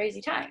like a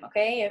crazy time,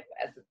 okay?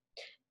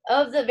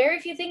 Of the very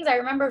few things I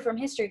remember from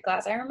history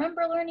class, I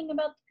remember learning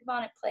about the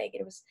bubonic plague.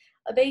 It was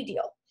a big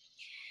deal.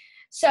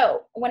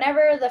 So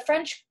whenever the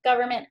French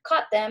government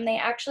caught them, they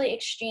actually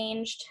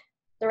exchanged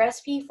the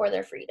recipe for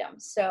their freedom.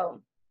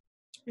 So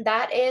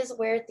that is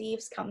where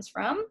Thieves comes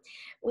from.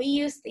 We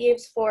use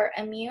Thieves for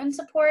immune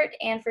support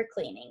and for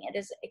cleaning. It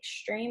is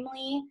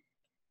extremely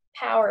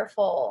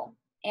powerful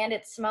and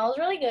it smells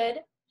really good.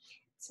 It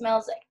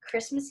smells like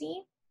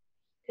Christmassy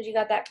because you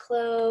got that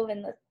clove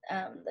and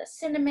the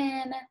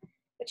cinnamon,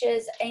 which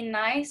is a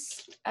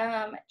nice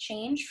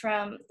change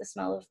from the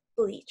smell of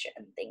bleach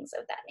and things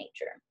of that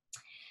nature.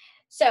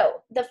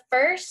 So the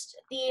first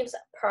Thieves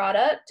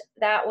product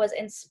that was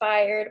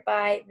inspired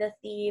by the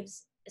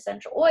Thieves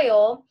essential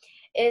oil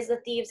is the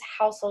Thieves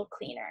household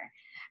cleaner.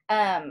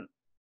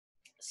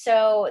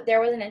 So there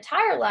was an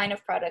entire line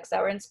of products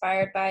that were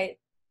inspired by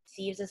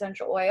Thieves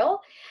essential oil,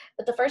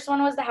 but the first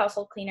one was the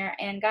household cleaner.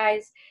 And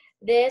guys,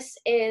 this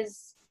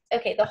is,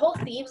 okay, the whole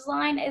Thieves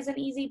line is an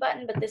easy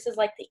button, but this is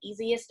like the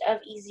easiest of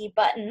easy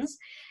buttons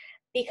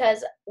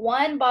because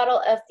one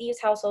bottle of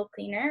Thieves household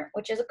cleaner,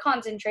 which is a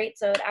concentrate,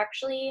 so it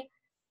actually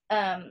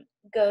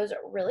goes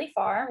really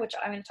far, which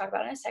I'm going to talk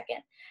about in a second,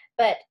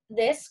 but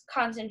this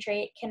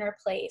concentrate can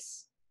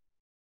replace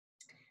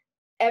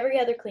every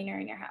other cleaner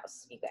in your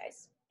house, you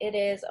guys. It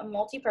is a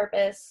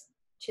multi-purpose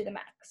to the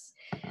max.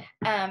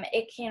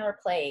 It can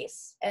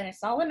replace, and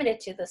it's not limited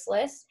to this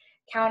list,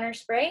 counter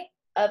spray,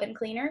 oven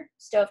cleaner,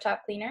 stovetop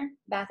cleaner,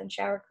 bath and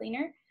shower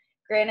cleaner,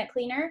 granite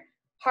cleaner,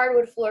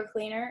 hardwood floor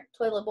cleaner,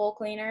 toilet bowl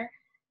cleaner,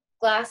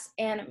 glass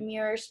and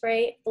mirror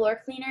spray,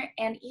 floor cleaner,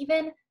 and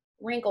even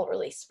wrinkle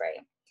release spray.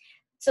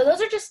 So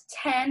those are just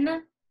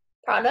 10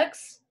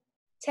 products,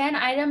 10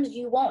 items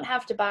you won't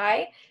have to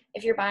buy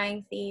if you're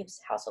buying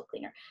Thieves household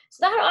cleaner.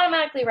 So that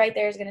automatically right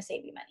there is going to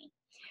save you money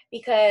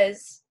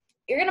because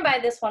you're going to buy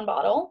this one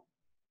bottle,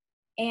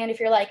 and if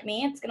you're like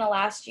me, it's going to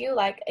last you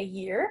like a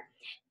year,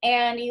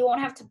 and you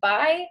won't have to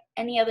buy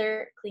any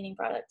other cleaning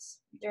products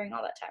during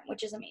all that time,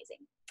 which is amazing.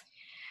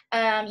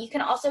 You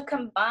can also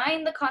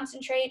combine the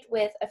concentrate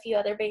with a few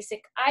other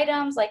basic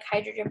items like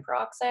hydrogen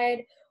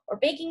peroxide or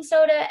baking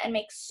soda and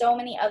make so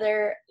many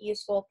other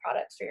useful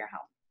products for your home.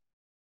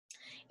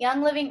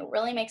 Young Living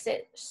really makes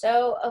it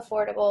so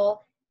affordable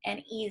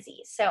and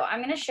easy. So I'm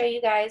going to show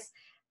you guys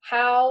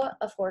how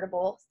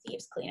affordable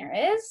Thieves Cleaner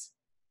is.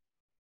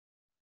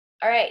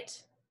 All right,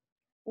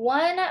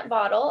 one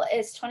bottle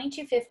is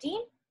 $22.50,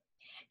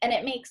 and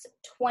it makes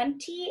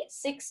 20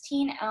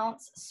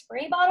 16-ounce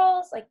spray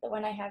bottles like the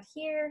one I have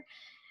here,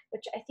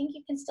 which I think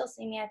you can still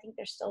see me. I think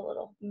there's still a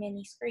little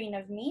mini screen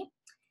of me.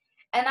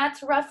 And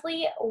that's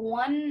roughly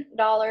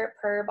 $1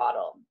 per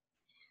bottle.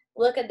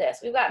 Look at this.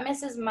 We've got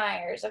Mrs.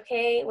 Meyer's,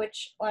 okay,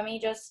 which let me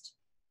just,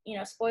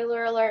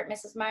 spoiler alert,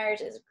 Mrs.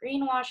 Meyer's is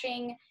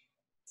greenwashing.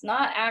 It's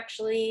not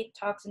actually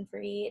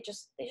toxin-free.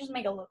 They just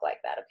make it look like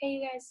that, okay,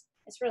 you guys?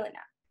 It's really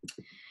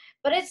not.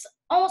 But it's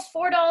almost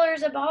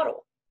 $4 a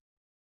bottle.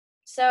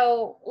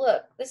 So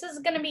look, this is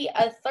going to be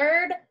a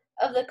quarter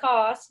of the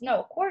cost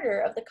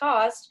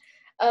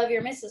of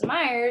your Mrs.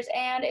 Meyer's,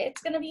 and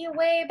it's going to be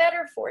way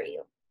better for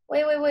you.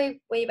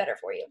 Way better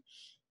for you.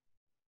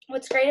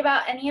 What's great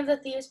about any of the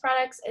Thieves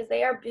products is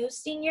they are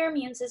boosting your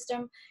immune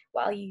system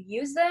while you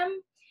use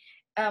them,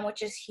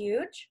 which is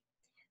huge.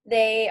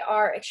 They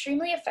are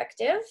extremely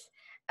effective.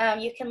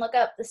 You can look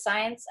up the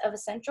Science of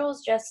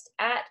Essentials just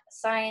at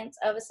Science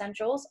of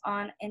Essentials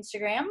on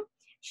Instagram.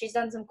 She's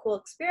done some cool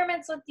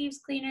experiments with Thieves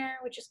Cleaner,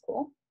 which is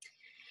cool.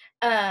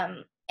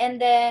 And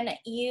then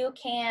you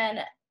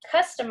can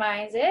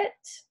customize it.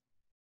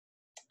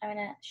 I'm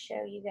going to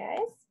show you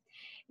guys.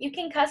 You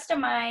can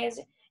customize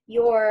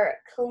your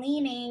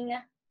cleaning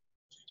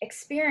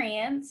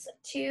experience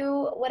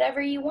to whatever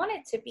you want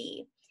it to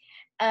be,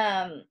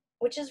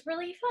 which is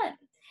really fun.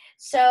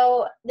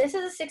 So this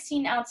is a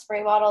 16-ounce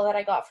spray bottle that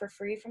I got for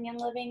free from Young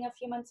Living a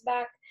few months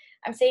back.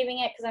 I'm saving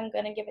it because I'm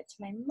going to give it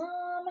to my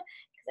mom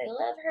because I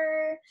love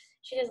her.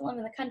 She doesn't live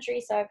in the country,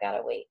 so I've got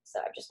to wait. So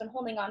I've just been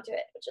holding on to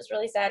it, which is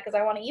really sad because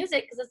I want to use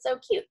it because it's so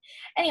cute.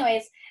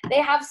 Anyways, they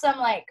have some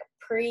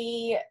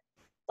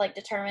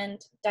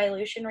determined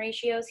dilution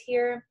ratios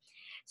here.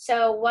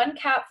 So 1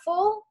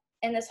 capful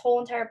in this whole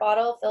entire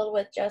bottle filled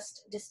with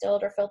just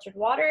distilled or filtered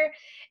water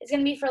is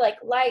going to be for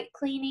light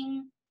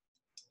cleaning.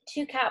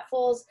 2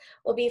 capfuls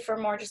will be for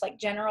more just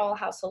general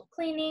household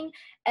cleaning.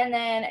 And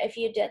then if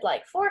you did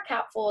 4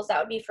 capfuls, that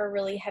would be for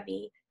really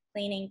heavy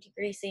cleaning,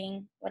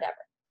 degreasing,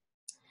 whatever.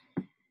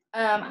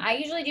 I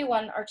usually do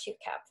 1 or 2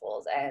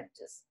 capfuls.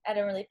 I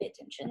don't really pay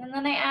attention. And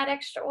then I add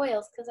extra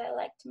oils because I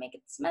like to make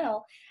it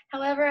smell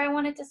however I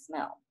want it to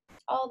smell.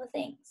 All the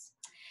things.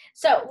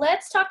 So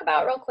let's talk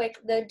about real quick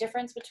the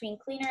difference between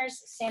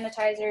cleaners,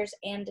 sanitizers,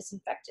 and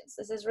disinfectants.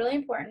 This is really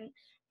important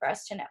for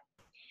us to know.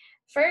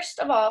 First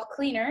of all,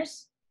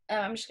 cleaners,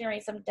 I'm just going to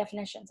read some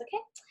definitions,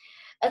 okay?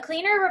 A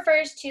cleaner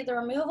refers to the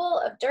removal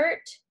of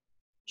dirt,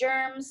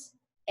 germs,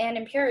 and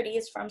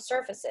impurities from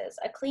surfaces.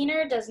 A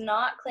cleaner does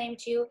not claim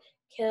to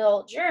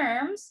kill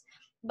germs,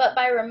 but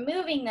by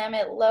removing them,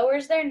 it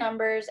lowers their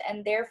numbers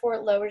and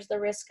therefore lowers the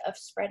risk of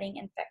spreading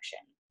infection.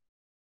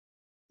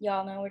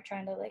 Y'all know we're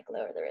trying to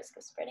lower the risk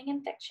of spreading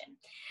infection.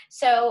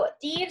 So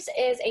Thieves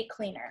is a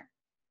cleaner.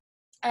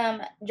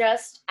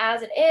 Just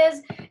as it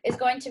is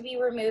going to be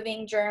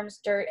removing germs,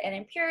 dirt, and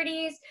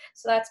impurities.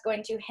 So that's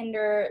going to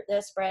hinder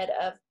the spread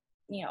of,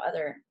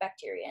 other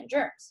bacteria and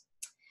germs.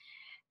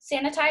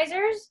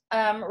 Sanitizers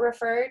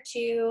refer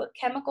to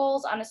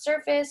chemicals on a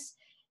surface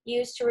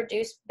used to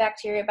reduce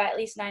bacteria by at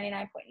least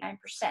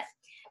 99.9%.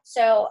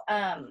 So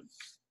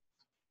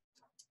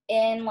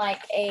in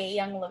a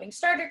Young Living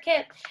starter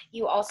kit,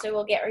 you also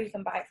will get, or you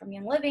can buy from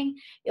Young Living,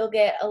 you'll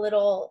get a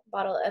little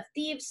bottle of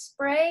Thieves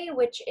spray,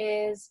 which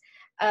is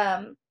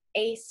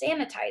a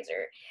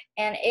sanitizer,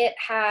 and it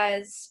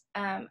has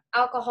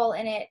alcohol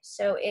in it,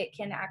 so it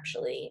can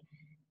actually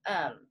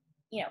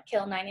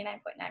kill 99.9%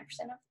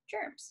 of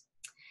germs.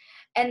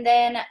 And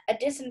then a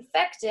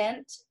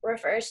disinfectant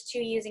refers to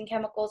using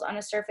chemicals on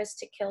a surface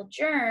to kill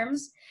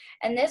germs,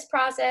 and this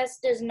process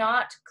does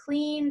not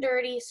clean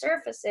dirty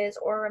surfaces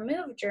or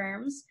remove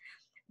germs,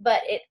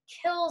 but it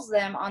kills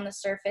them on the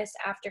surface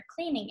after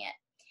cleaning it.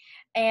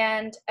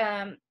 And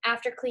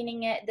after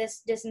cleaning it,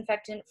 this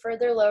disinfectant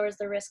further lowers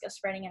the risk of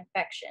spreading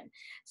infection.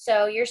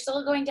 So you're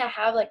still going to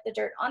have the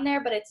dirt on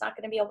there, but it's not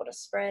going to be able to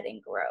spread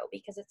and grow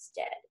because it's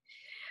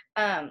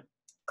dead.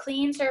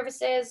 Clean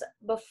surfaces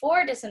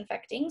before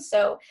disinfecting.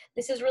 So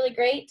this is really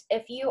great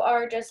if you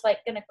are just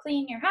going to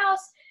clean your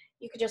house,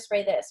 you could just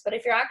spray this. But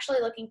if you're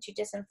actually looking to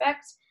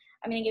disinfect,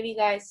 I'm going to give you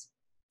guys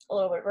a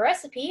little bit of a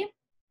recipe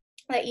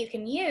that you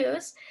can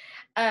use.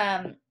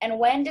 And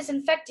when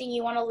disinfecting,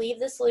 you want to leave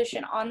the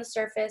solution on the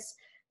surface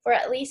for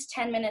at least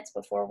 10 minutes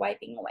before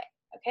wiping away,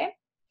 okay?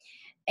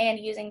 And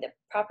using the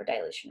proper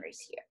dilution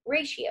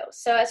ratio.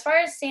 So as far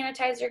as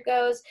sanitizer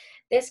goes,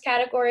 this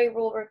category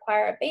will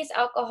require a base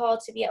alcohol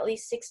to be at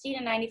least 60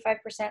 to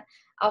 95%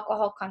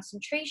 alcohol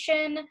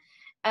concentration.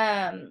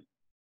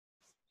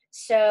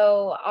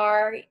 So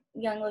our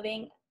Young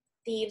Living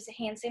Thieves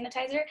hand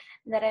sanitizer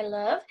that I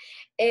love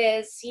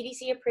is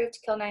CDC approved to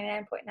kill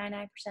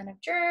 99.99%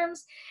 of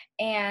germs,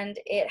 and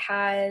it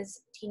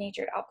has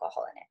denatured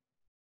alcohol in it.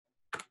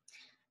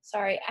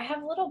 Sorry, I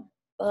have little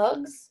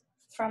bugs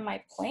from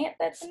my plant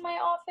that's in my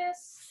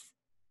office.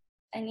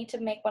 I need to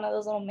make one of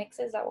those little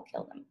mixes that will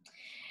kill them.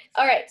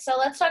 All right, so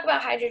let's talk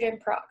about hydrogen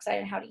peroxide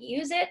and how to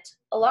use it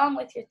along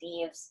with your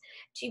Thieves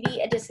to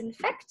be a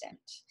disinfectant.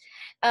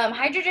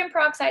 Hydrogen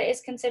peroxide is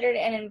considered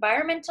an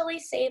environmentally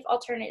safe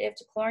alternative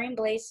to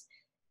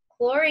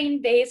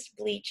chlorine-based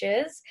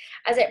bleaches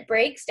as it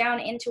breaks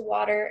down into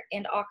water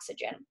and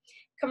oxygen.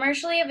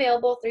 Commercially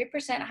available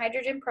 3%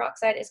 hydrogen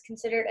peroxide is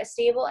considered a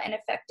stable and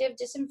effective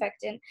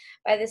disinfectant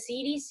by the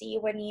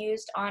CDC when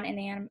used on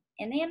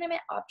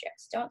inanimate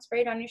objects. Don't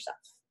spray it on yourself.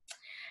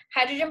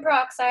 Hydrogen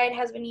peroxide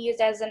has been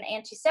used as an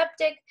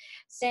antiseptic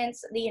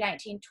since the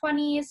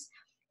 1920s.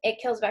 It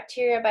kills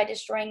bacteria by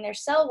destroying their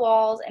cell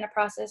walls in a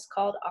process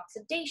called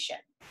oxidation.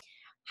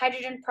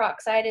 Hydrogen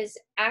peroxide is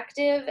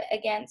active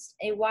against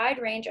a wide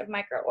range of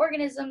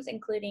microorganisms,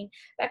 including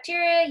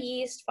bacteria,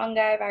 yeast,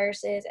 fungi,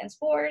 viruses, and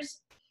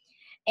spores.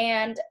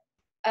 And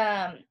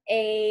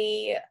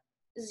a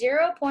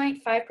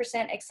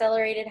 0.5%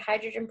 accelerated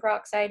hydrogen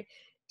peroxide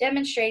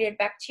demonstrated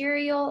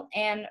bacterial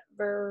and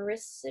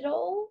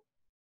virucidal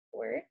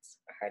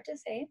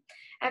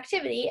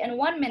activity in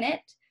 1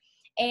 minute,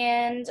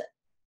 and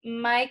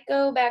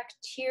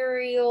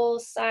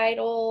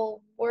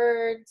mycobactericidal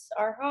words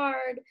are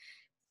hard,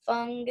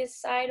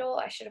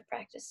 fungicidal, I should have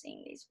practiced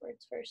saying these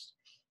words first,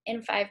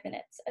 in 5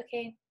 minutes.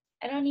 Okay,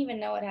 I don't even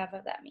know what half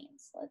of that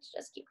means. Let's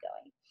just keep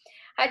going.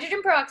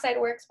 Hydrogen peroxide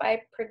works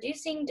by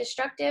producing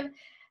destructive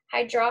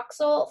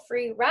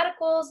hydroxyl-free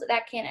radicals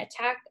that can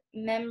attack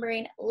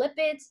membrane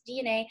lipids,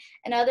 DNA,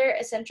 and other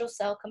essential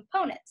cell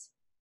components.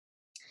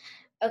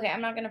 Okay,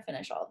 I'm not going to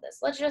finish all of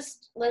this. Let's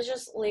just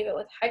leave it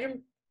with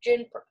hydrogen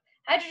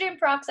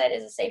peroxide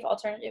is a safe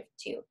alternative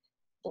to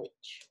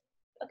bleach.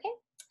 Okay?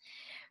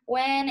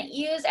 When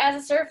used as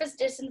a surface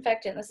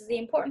disinfectant, this is the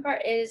important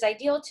part, it is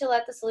ideal to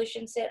let the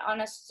solution sit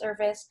on a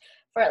surface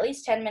for at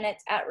least 10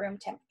 minutes at room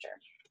temperature.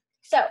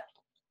 So,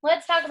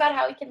 let's talk about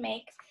how we can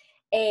make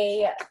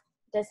a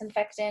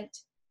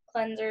disinfectant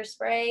cleanser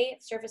spray,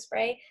 surface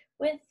spray,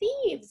 with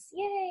Thieves.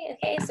 Yay!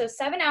 Okay, so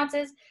 7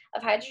 ounces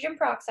of hydrogen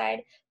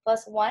peroxide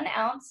plus 1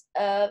 ounce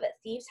of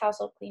Thieves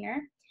household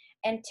cleaner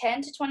and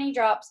 10 to 20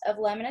 drops of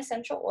lemon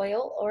essential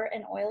oil or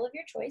an oil of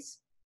your choice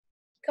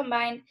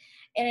combined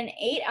in an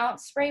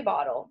 8-ounce spray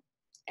bottle.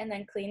 And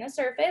then clean the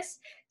surface,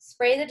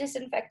 spray the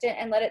disinfectant,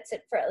 and let it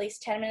sit for at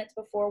least 10 minutes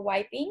before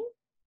wiping.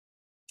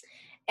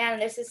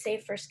 And this is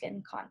safe for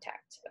skin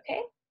contact,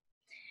 okay?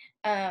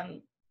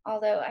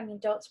 Although, I mean,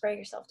 don't spray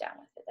yourself down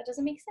with it. That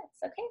doesn't make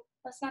sense, okay?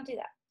 Let's not do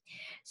that.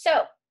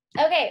 So,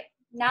 okay,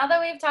 now that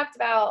we've talked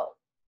about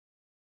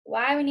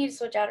why we need to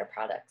switch out our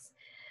products,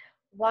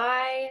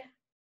 why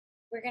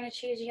we're going to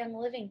choose Young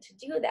Living to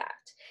do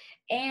that,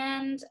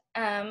 and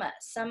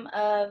some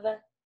of the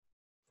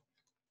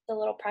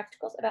little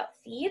practicals about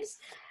Thieves,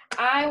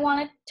 I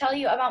want to tell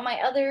you about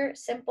my other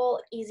simple,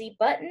 easy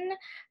button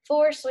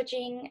for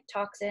switching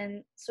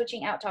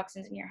out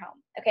toxins in your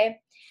home,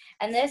 okay?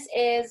 And this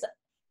is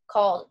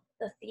called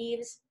the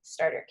Thieves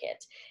Starter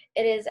Kit.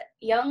 It is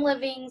Young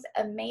Living's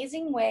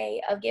amazing way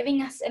of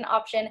giving us an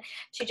option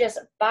to just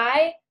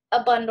buy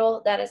a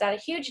bundle that is at a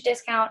huge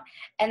discount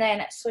and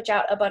then switch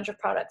out a bunch of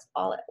products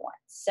all at once.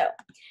 So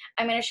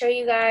I'm going to show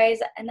you guys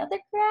another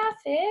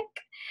graphic,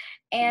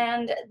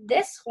 and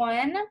this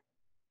one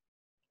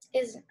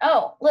is,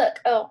 oh,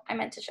 look, I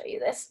meant to show you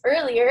this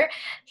earlier.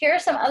 Here are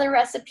some other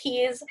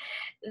recipes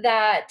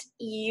that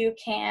you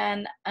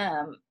can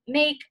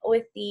make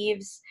with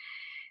Thieves.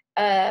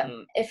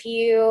 If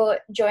you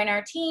join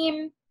our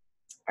team,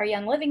 our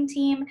Young Living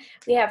team,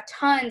 we have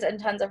tons and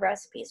tons of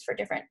recipes for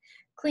different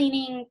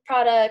cleaning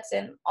products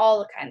and all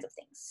the kinds of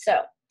things.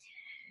 So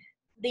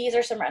these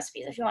are some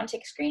recipes. If you want to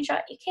take a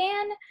screenshot, you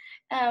can.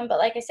 But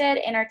like I said,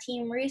 in our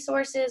team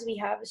resources, we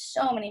have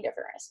so many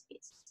different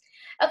recipes.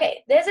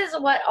 Okay, this is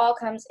what all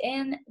comes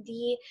in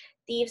the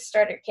Thieves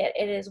Starter Kit.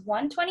 It is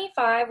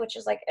 $125, which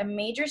is like a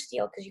major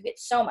steal because you get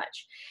so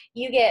much.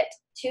 You get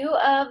 2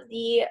 of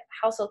the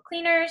household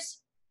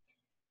cleaners,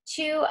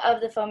 2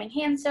 of the foaming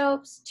hand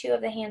soaps, 2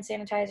 of the hand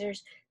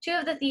sanitizers, 2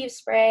 of the Thieves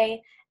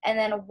spray, and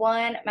then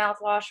 1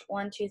 mouthwash,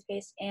 1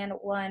 toothpaste, and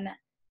 1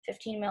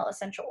 15 ml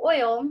essential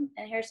oil.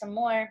 And here's some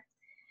more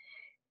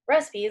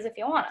recipes if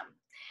you want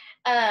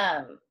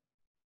them.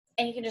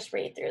 And you can just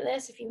read through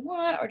this if you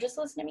want, or just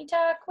listen to me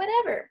talk,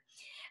 whatever.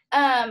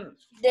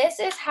 This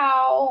is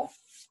how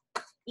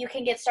you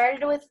can get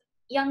started with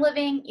Young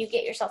Living. You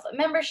get yourself a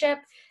membership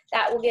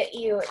that will get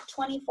you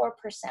 24%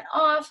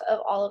 off of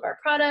all of our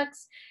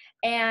products.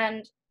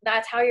 And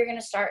that's how you're going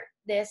to start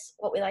this,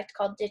 what we like to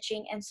call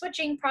ditching and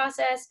switching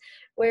process,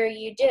 where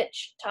you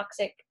ditch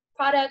toxic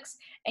products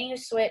and you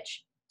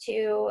switch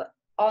to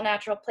all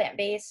natural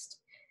plant-based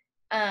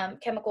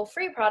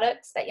chemical-free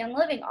products that Young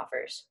Living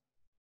offers.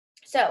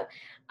 So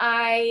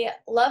I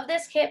love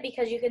this kit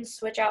because you can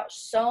switch out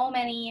so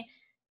many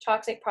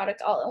toxic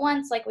product all at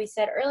once. Like we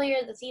said earlier,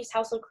 the Thieves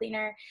household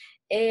cleaner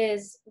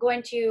is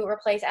going to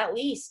replace at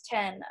least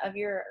 10 of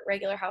your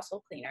regular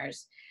household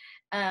cleaners,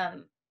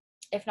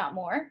 if not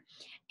more.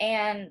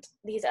 And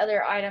these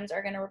other items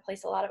are going to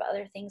replace a lot of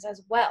other things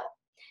as well.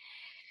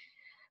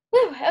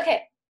 Whew,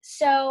 okay,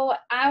 so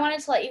I wanted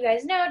to let you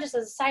guys know, just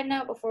as a side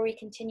note, before we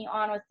continue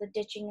on with the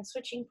ditching and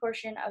switching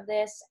portion of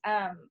this,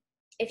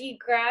 if you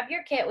grab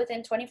your kit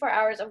within 24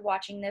 hours of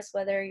watching this,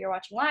 whether you're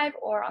watching live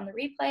or on the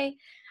replay,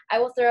 I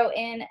will throw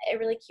in a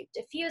really cute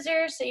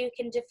diffuser so you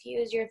can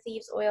diffuse your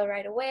Thieves oil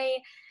right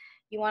away.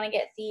 You want to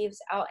get Thieves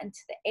out into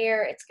the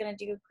air. It's going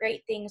to do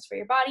great things for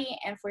your body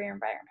and for your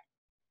environment.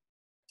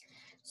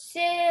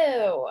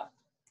 So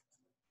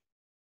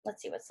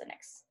let's see what's the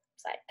next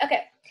slide.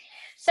 Okay,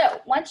 so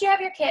once you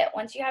have your kit,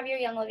 once you have your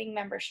Young Living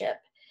membership,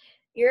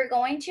 you're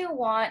going to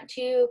want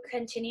to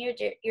continue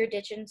your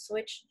ditch and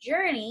switch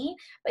journey,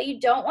 but you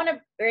don't want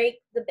to break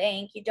the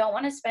bank. You don't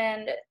want to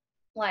spend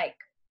like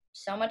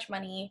so much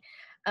money.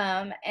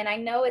 And I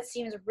know it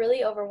seems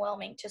really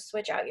overwhelming to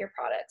switch out your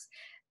products,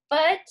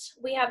 but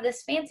we have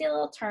this fancy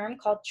little term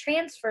called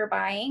transfer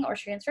buying or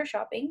transfer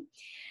shopping,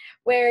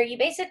 where you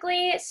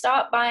basically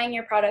stop buying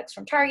your products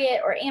from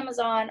Target or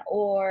Amazon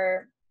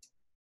or,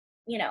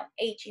 you know,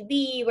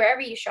 H-E-B,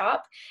 wherever you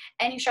shop,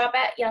 and you shop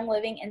at Young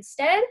Living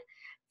instead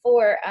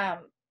for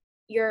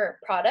your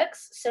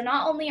products. So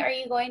not only are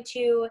you going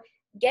to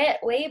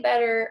get way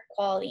better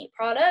quality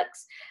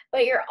products,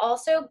 but you're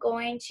also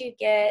going to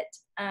get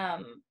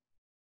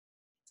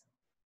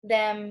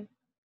them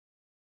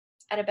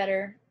at a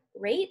better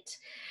rate.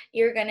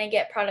 You're going to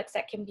get products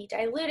that can be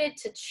diluted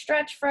to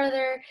stretch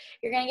further.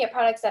 You're going to get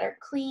products that are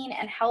clean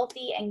and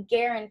healthy and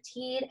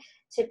guaranteed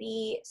to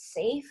be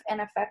safe and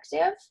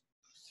effective.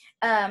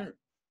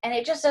 And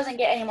it just doesn't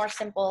get any more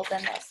simple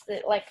than this.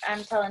 Like,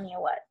 I'm telling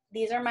you what,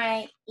 these are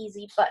my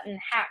easy button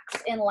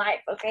hacks in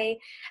life, okay?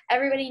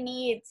 Everybody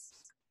needs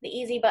the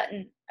easy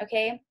button,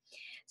 okay?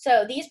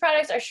 So these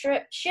products are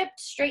shipped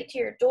straight to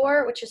your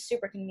door, which is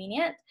super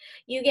convenient.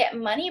 You get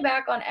money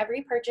back on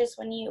every purchase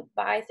when you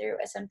buy through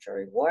Essential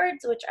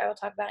Rewards, which I will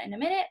talk about in a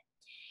minute.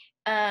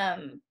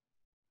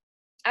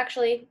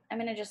 Actually, I'm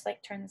going to just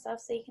like turn this off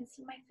so you can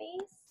see my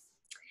face.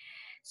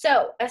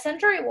 So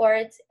Essential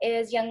Rewards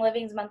is Young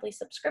Living's monthly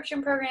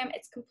subscription program.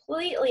 It's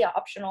completely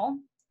optional,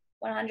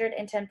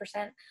 110%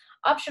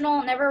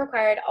 optional, never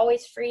required,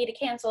 always free to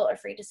cancel or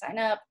free to sign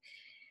up.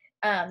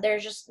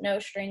 There's just no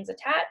strings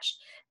attached,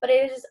 but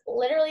it is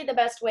literally the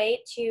best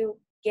way to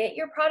get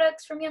your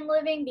products from Young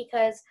Living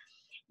because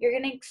you're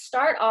going to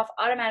start off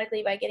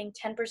automatically by getting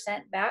 10%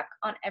 back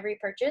on every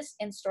purchase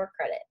in store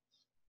credit.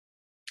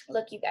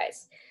 Look, you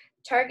guys,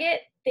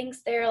 Target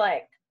thinks they're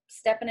like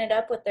stepping it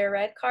up with their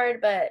red card,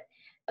 but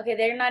okay,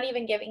 they're not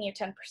even giving you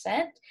 10%.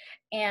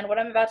 And what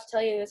I'm about to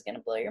tell you is going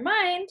to blow your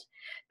mind,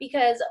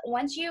 because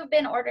once you've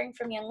been ordering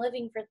from Young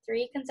Living for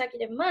 3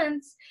 consecutive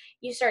months,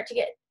 you start to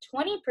get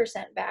 20%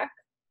 back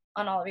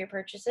on all of your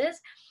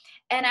purchases.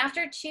 And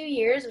after 2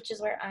 years, which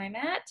is where I'm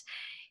at,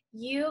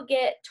 you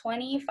get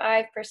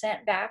 25%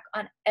 back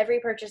on every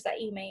purchase that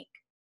you make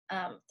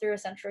through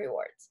Essential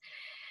Rewards,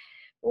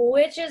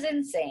 which is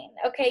insane.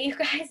 Okay, you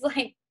guys,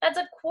 like, that's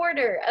a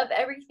quarter of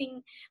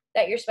everything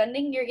that you're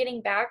spending, you're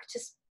getting back to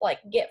like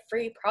get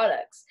free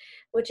products,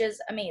 which is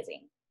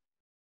amazing.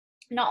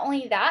 Not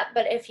only that,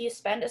 but if you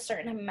spend a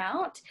certain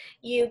amount,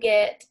 you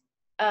get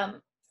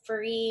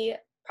free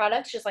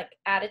products just like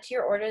added to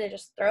your order. They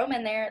just throw them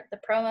in there. The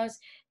promos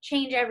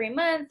change every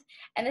month.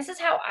 And this is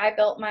how I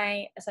built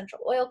my essential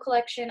oil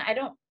collection. I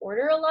don't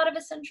order a lot of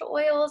essential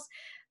oils,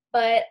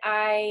 but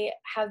I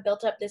have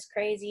built up this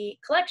crazy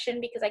collection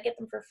because I get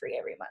them for free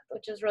every month,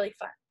 which is really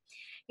fun.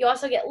 You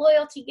also get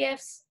loyalty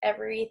gifts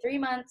every 3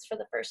 months for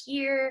the first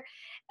year,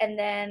 and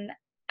then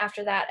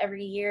after that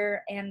every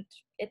year, and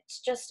it's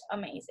just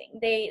amazing.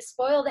 They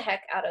spoil the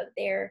heck out of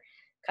their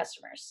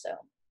customers, so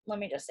let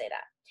me just say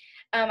that.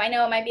 I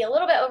know it might be a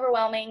little bit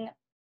overwhelming.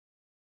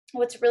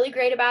 What's really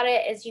great about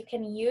it is you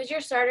can use your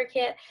starter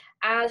kit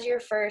as your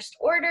first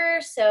order,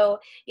 so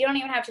you don't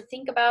even have to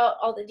think about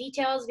all the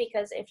details,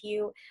 because if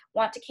you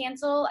want to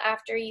cancel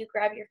after you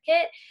grab your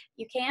kit,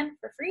 you can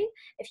for free.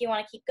 If you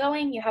want to keep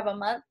going, you have a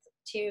month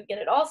to get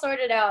it all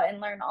sorted out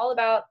and learn all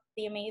about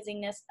the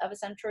amazingness of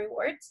Essential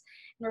Rewards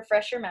and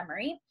refresh your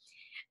memory.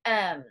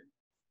 And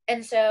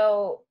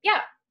so, yeah,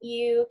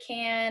 you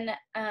can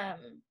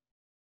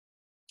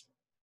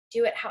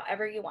do it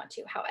however you want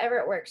to, however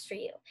it works for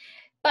you.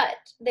 But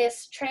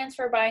this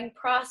transfer buying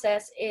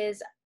process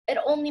it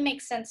only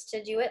makes sense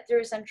to do it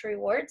through Essential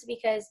Rewards,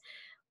 because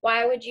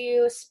why would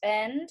you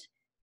spend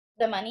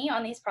the money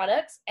on these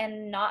products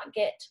and not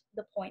get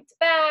the points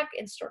back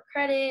in store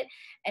credit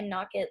and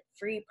not get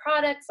free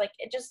products? Like,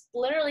 it just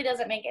literally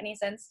doesn't make any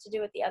sense to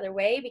do it the other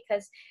way,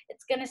 because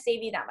it's going to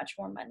save you that much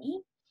more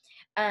money.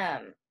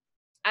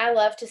 I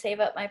love to save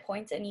up my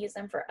points and use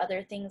them for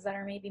other things that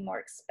are maybe more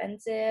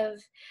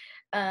expensive,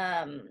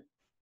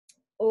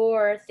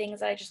 or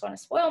things I just want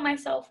to spoil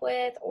myself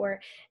with, or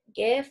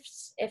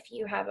gifts if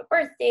you have a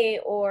birthday,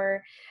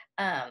 or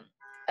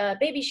a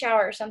baby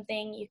shower or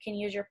something, you can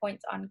use your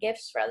points on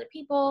gifts for other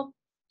people.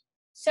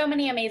 So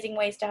many amazing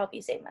ways to help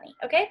you save money.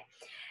 Okay,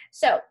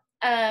 so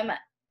I'm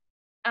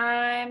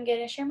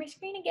gonna share my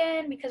screen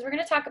again because we're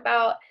gonna talk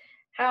about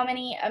how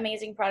many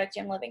amazing products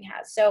Young Living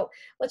has. So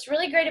what's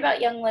really great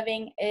about Young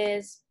Living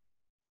is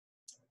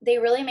they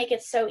really make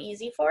it so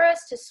easy for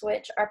us to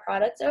switch our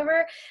products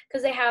over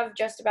because they have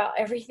just about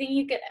everything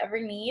you could ever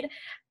need.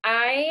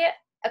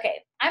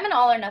 I'm an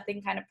all or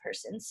nothing kind of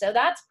person, so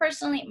that's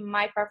personally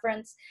my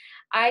preference.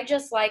 I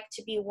just like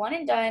to be one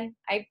and done.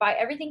 I buy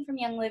everything from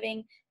Young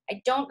Living.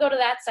 I don't go to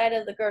that side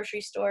of the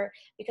grocery store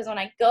because when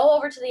I go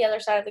over to the other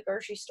side of the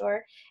grocery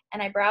store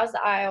and I browse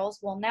the aisles,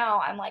 well, now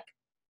I'm like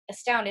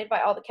astounded by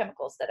all the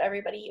chemicals that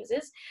everybody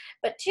uses.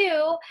 But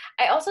two,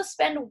 I also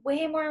spend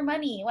way more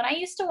money. When I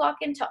used to walk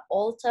into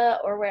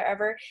Ulta or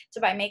wherever to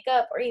buy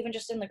makeup or even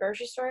just in the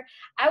grocery store,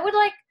 I would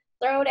like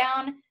throw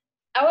down,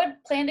 I would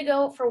plan to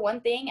go for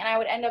one thing and I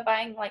would end up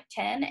buying like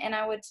 10 and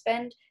I would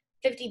spend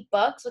 $50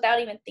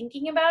 without even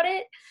thinking about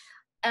it.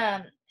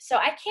 So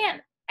I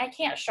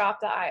can't shop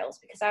the aisles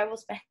because I will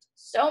spend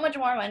so much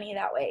more money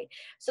that way.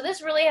 So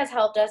this really has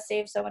helped us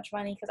save so much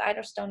money because I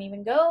just don't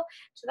even go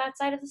to that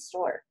side of the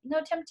store. No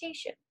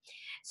temptation.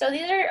 So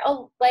these are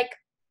like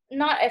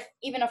not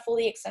even a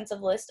fully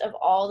extensive list of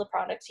all the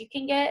products you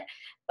can get,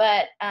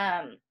 but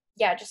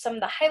yeah, just some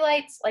of the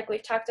highlights like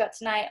we've talked about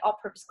tonight: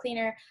 all-purpose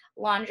cleaner,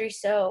 laundry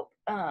soap,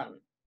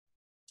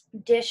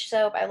 dish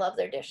soap. I love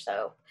their dish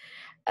soap.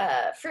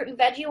 Fruit and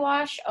veggie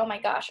wash. Oh my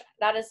gosh,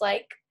 that is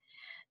like,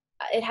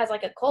 it has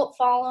like a cult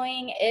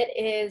following. It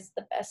is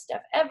the best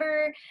stuff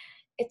ever.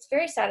 It's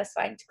very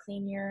satisfying to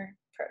clean your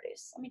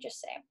produce. Let me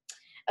just say.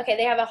 Okay,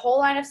 they have a whole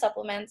line of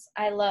supplements.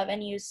 I love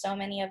and use so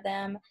many of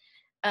them.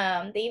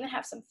 They even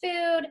have some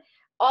food,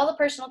 all the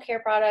personal care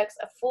products,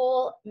 a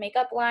full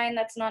makeup line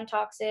that's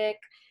non-toxic.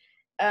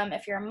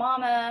 If you're a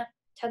mama,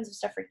 tons of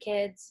stuff for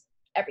kids,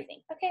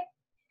 everything. Okay,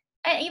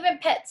 and even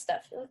pet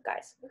stuff. Look,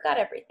 guys, we've got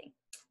everything.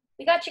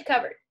 We got you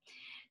covered.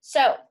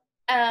 So,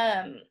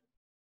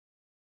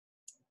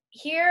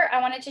 here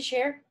I wanted to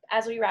share,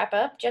 as we wrap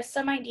up, just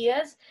some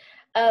ideas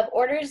of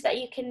orders that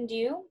you can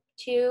do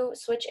to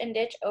switch and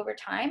ditch over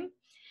time.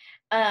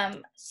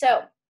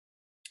 So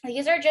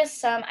these are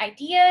just some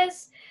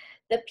ideas.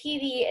 The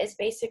PV is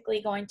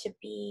basically going to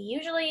be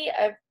usually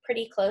a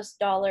pretty close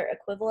dollar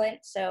equivalent.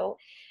 So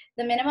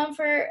the minimum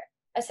for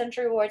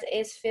Essential Rewards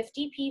is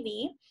 50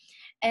 PV,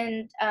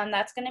 and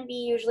that's going to be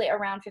usually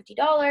around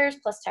 $50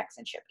 plus tax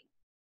and shipping.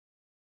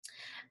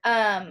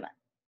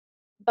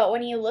 But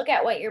when you look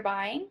at what you're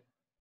buying,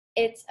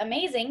 it's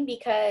amazing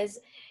because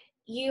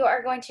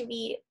you're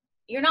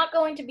not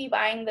going to be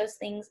buying those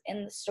things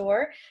in the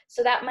store.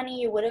 So that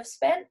money you would have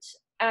spent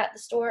at the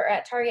store or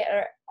at Target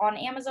or on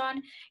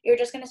Amazon, you're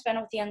just going to spend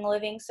with Young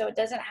Living. So it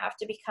doesn't have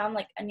to become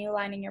like a new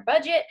line in your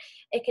budget.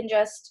 It can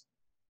just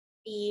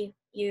be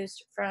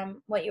used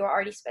from what you were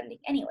already spending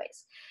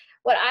anyways.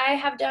 What I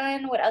have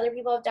done, what other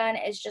people have done,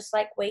 is just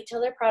like wait till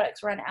their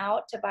products run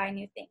out to buy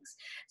new things.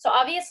 So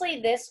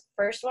obviously this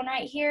first one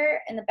right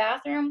here in the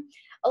bathroom,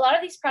 a lot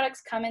of these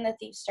products come in the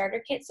Thieves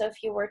Starter Kit. So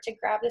if you were to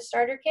grab the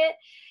starter kit,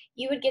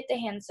 you would get the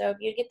hand soap,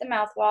 you'd get the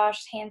mouthwash,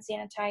 hand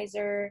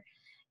sanitizer,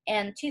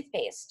 and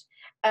toothpaste.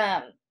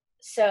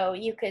 So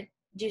you could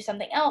do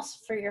something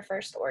else for your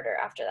first order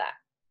after that.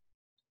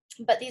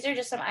 But these are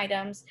just some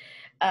items,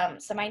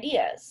 some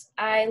ideas.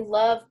 I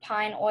love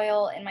pine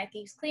oil in my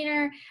Thieves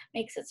Cleaner.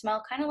 Makes it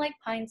smell kind of like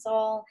Pine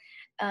Sol,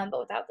 but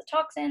without the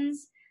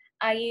toxins.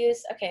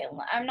 Okay,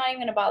 I'm not even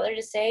going to bother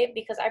to say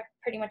because I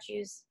pretty much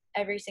use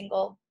every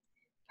single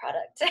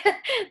product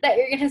that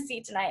you're going to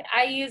see tonight.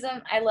 I use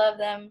them. I love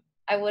them.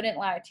 I wouldn't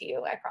lie to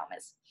you, I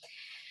promise.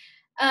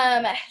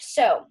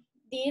 So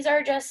these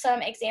are just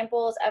some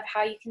examples of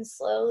how you can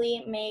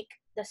slowly make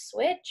the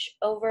switch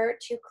over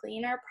to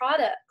cleaner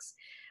products,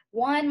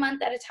 1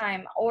 month at a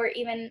time, or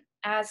even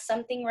as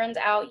something runs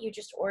out, you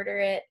just order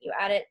it, you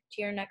add it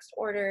to your next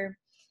order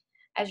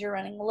as you're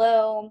running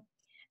low.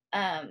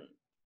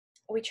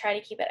 We try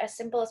to keep it as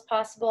simple as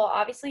possible.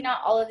 Obviously, not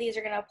all of these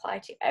are going to apply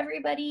to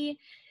everybody.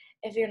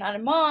 If you're not a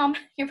mom,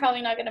 you're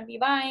probably not going to be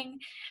buying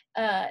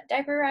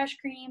diaper rash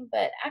cream,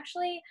 but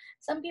actually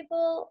some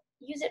people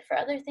use it for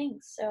other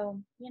things. So,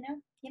 you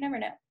never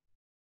know.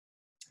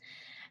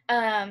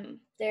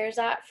 There's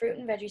that fruit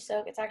and veggie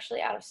soap. It's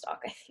actually out of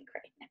stock, I think,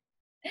 right now.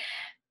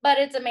 But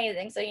it's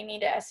amazing, so you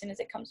need it as soon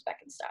as it comes back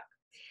in stock.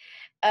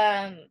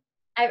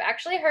 I've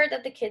actually heard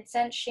that the Kid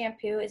Scent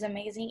shampoo is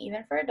amazing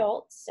even for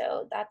adults,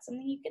 so that's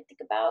something you could think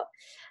about.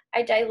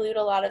 I dilute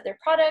a lot of their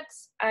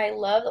products. I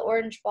love the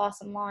Orange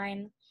Blossom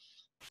line.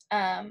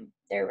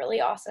 They're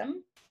really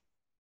awesome.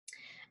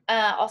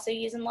 Also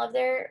use and love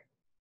their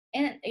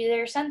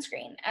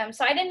sunscreen.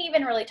 So I didn't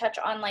even really touch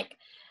on like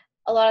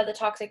a lot of the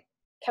toxic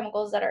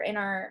chemicals that are in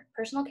our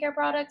personal care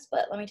products,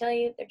 but let me tell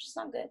you, they're just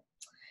not good.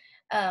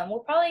 We'll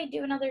probably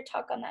do another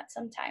talk on that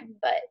sometime,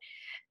 but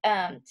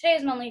today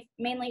is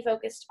mainly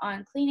focused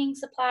on cleaning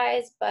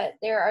supplies, but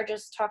there are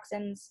just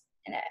toxins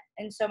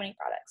in so many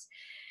products.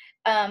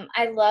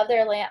 I love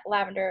their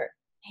lavender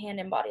hand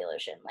and body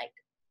lotion. Like,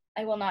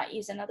 I will not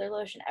use another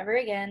lotion ever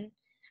again.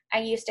 I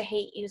used to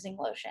hate using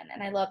lotion,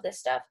 and I love this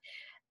stuff.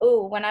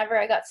 Oh, whenever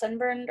I got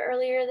sunburned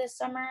earlier this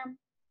summer,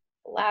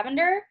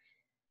 lavender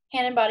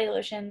hand and body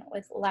lotion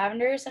with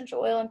lavender essential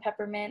oil and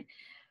peppermint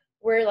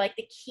were like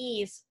the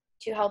keys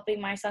to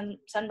helping my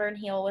sunburn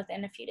heal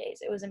within a few days.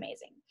 It was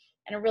amazing,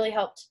 and it really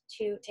helped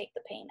to take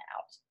the pain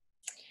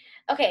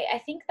out. Okay, I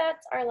think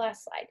that's our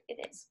last slide.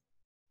 It is.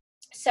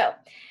 So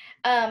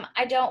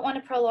I don't want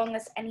to prolong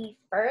this any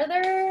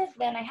further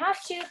than I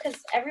have to,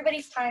 because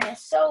everybody's time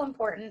is so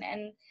important,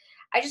 and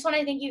I just want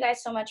to thank you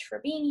guys so much for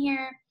being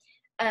here.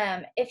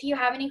 If you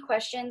have any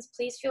questions,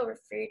 please feel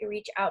free to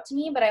reach out to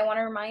me, but I want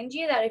to remind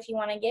you that if you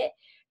want to get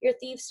your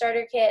Thieves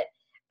Starter Kit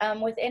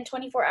within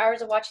 24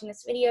 hours of watching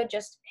this video,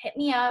 just hit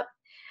me up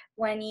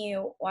when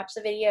you watch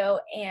the video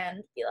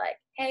and be like,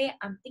 hey,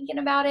 I'm thinking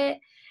about it,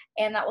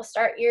 and that will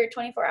start your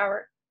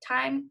 24-hour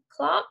time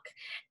clock,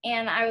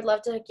 and I would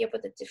love to hook you up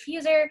with a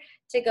diffuser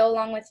to go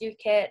along with your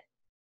kit.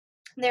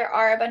 There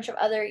are a bunch of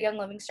other Young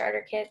Living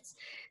starter kits,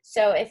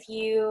 so if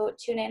you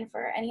tune in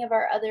for any of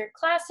our other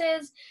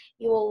classes,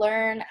 you will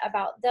learn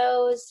about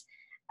those.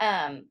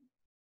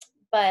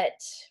 But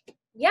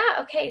yeah,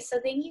 okay, so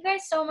thank you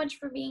guys so much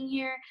for being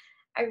here.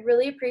 I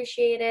really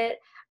appreciate it.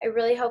 I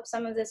really hope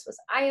some of this was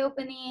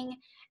eye-opening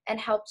and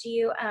helped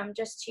you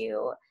just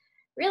to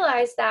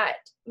realize that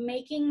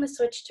making the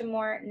switch to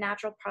more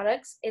natural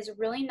products is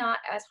really not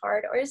as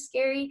hard or as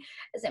scary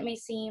as it may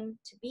seem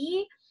to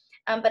be,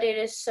 but it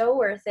is so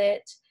worth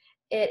it.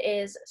 It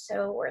is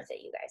so worth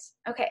it, you guys.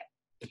 Okay.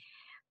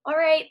 All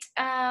right,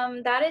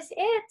 that is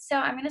it. So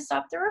I'm going to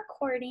stop the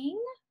recording.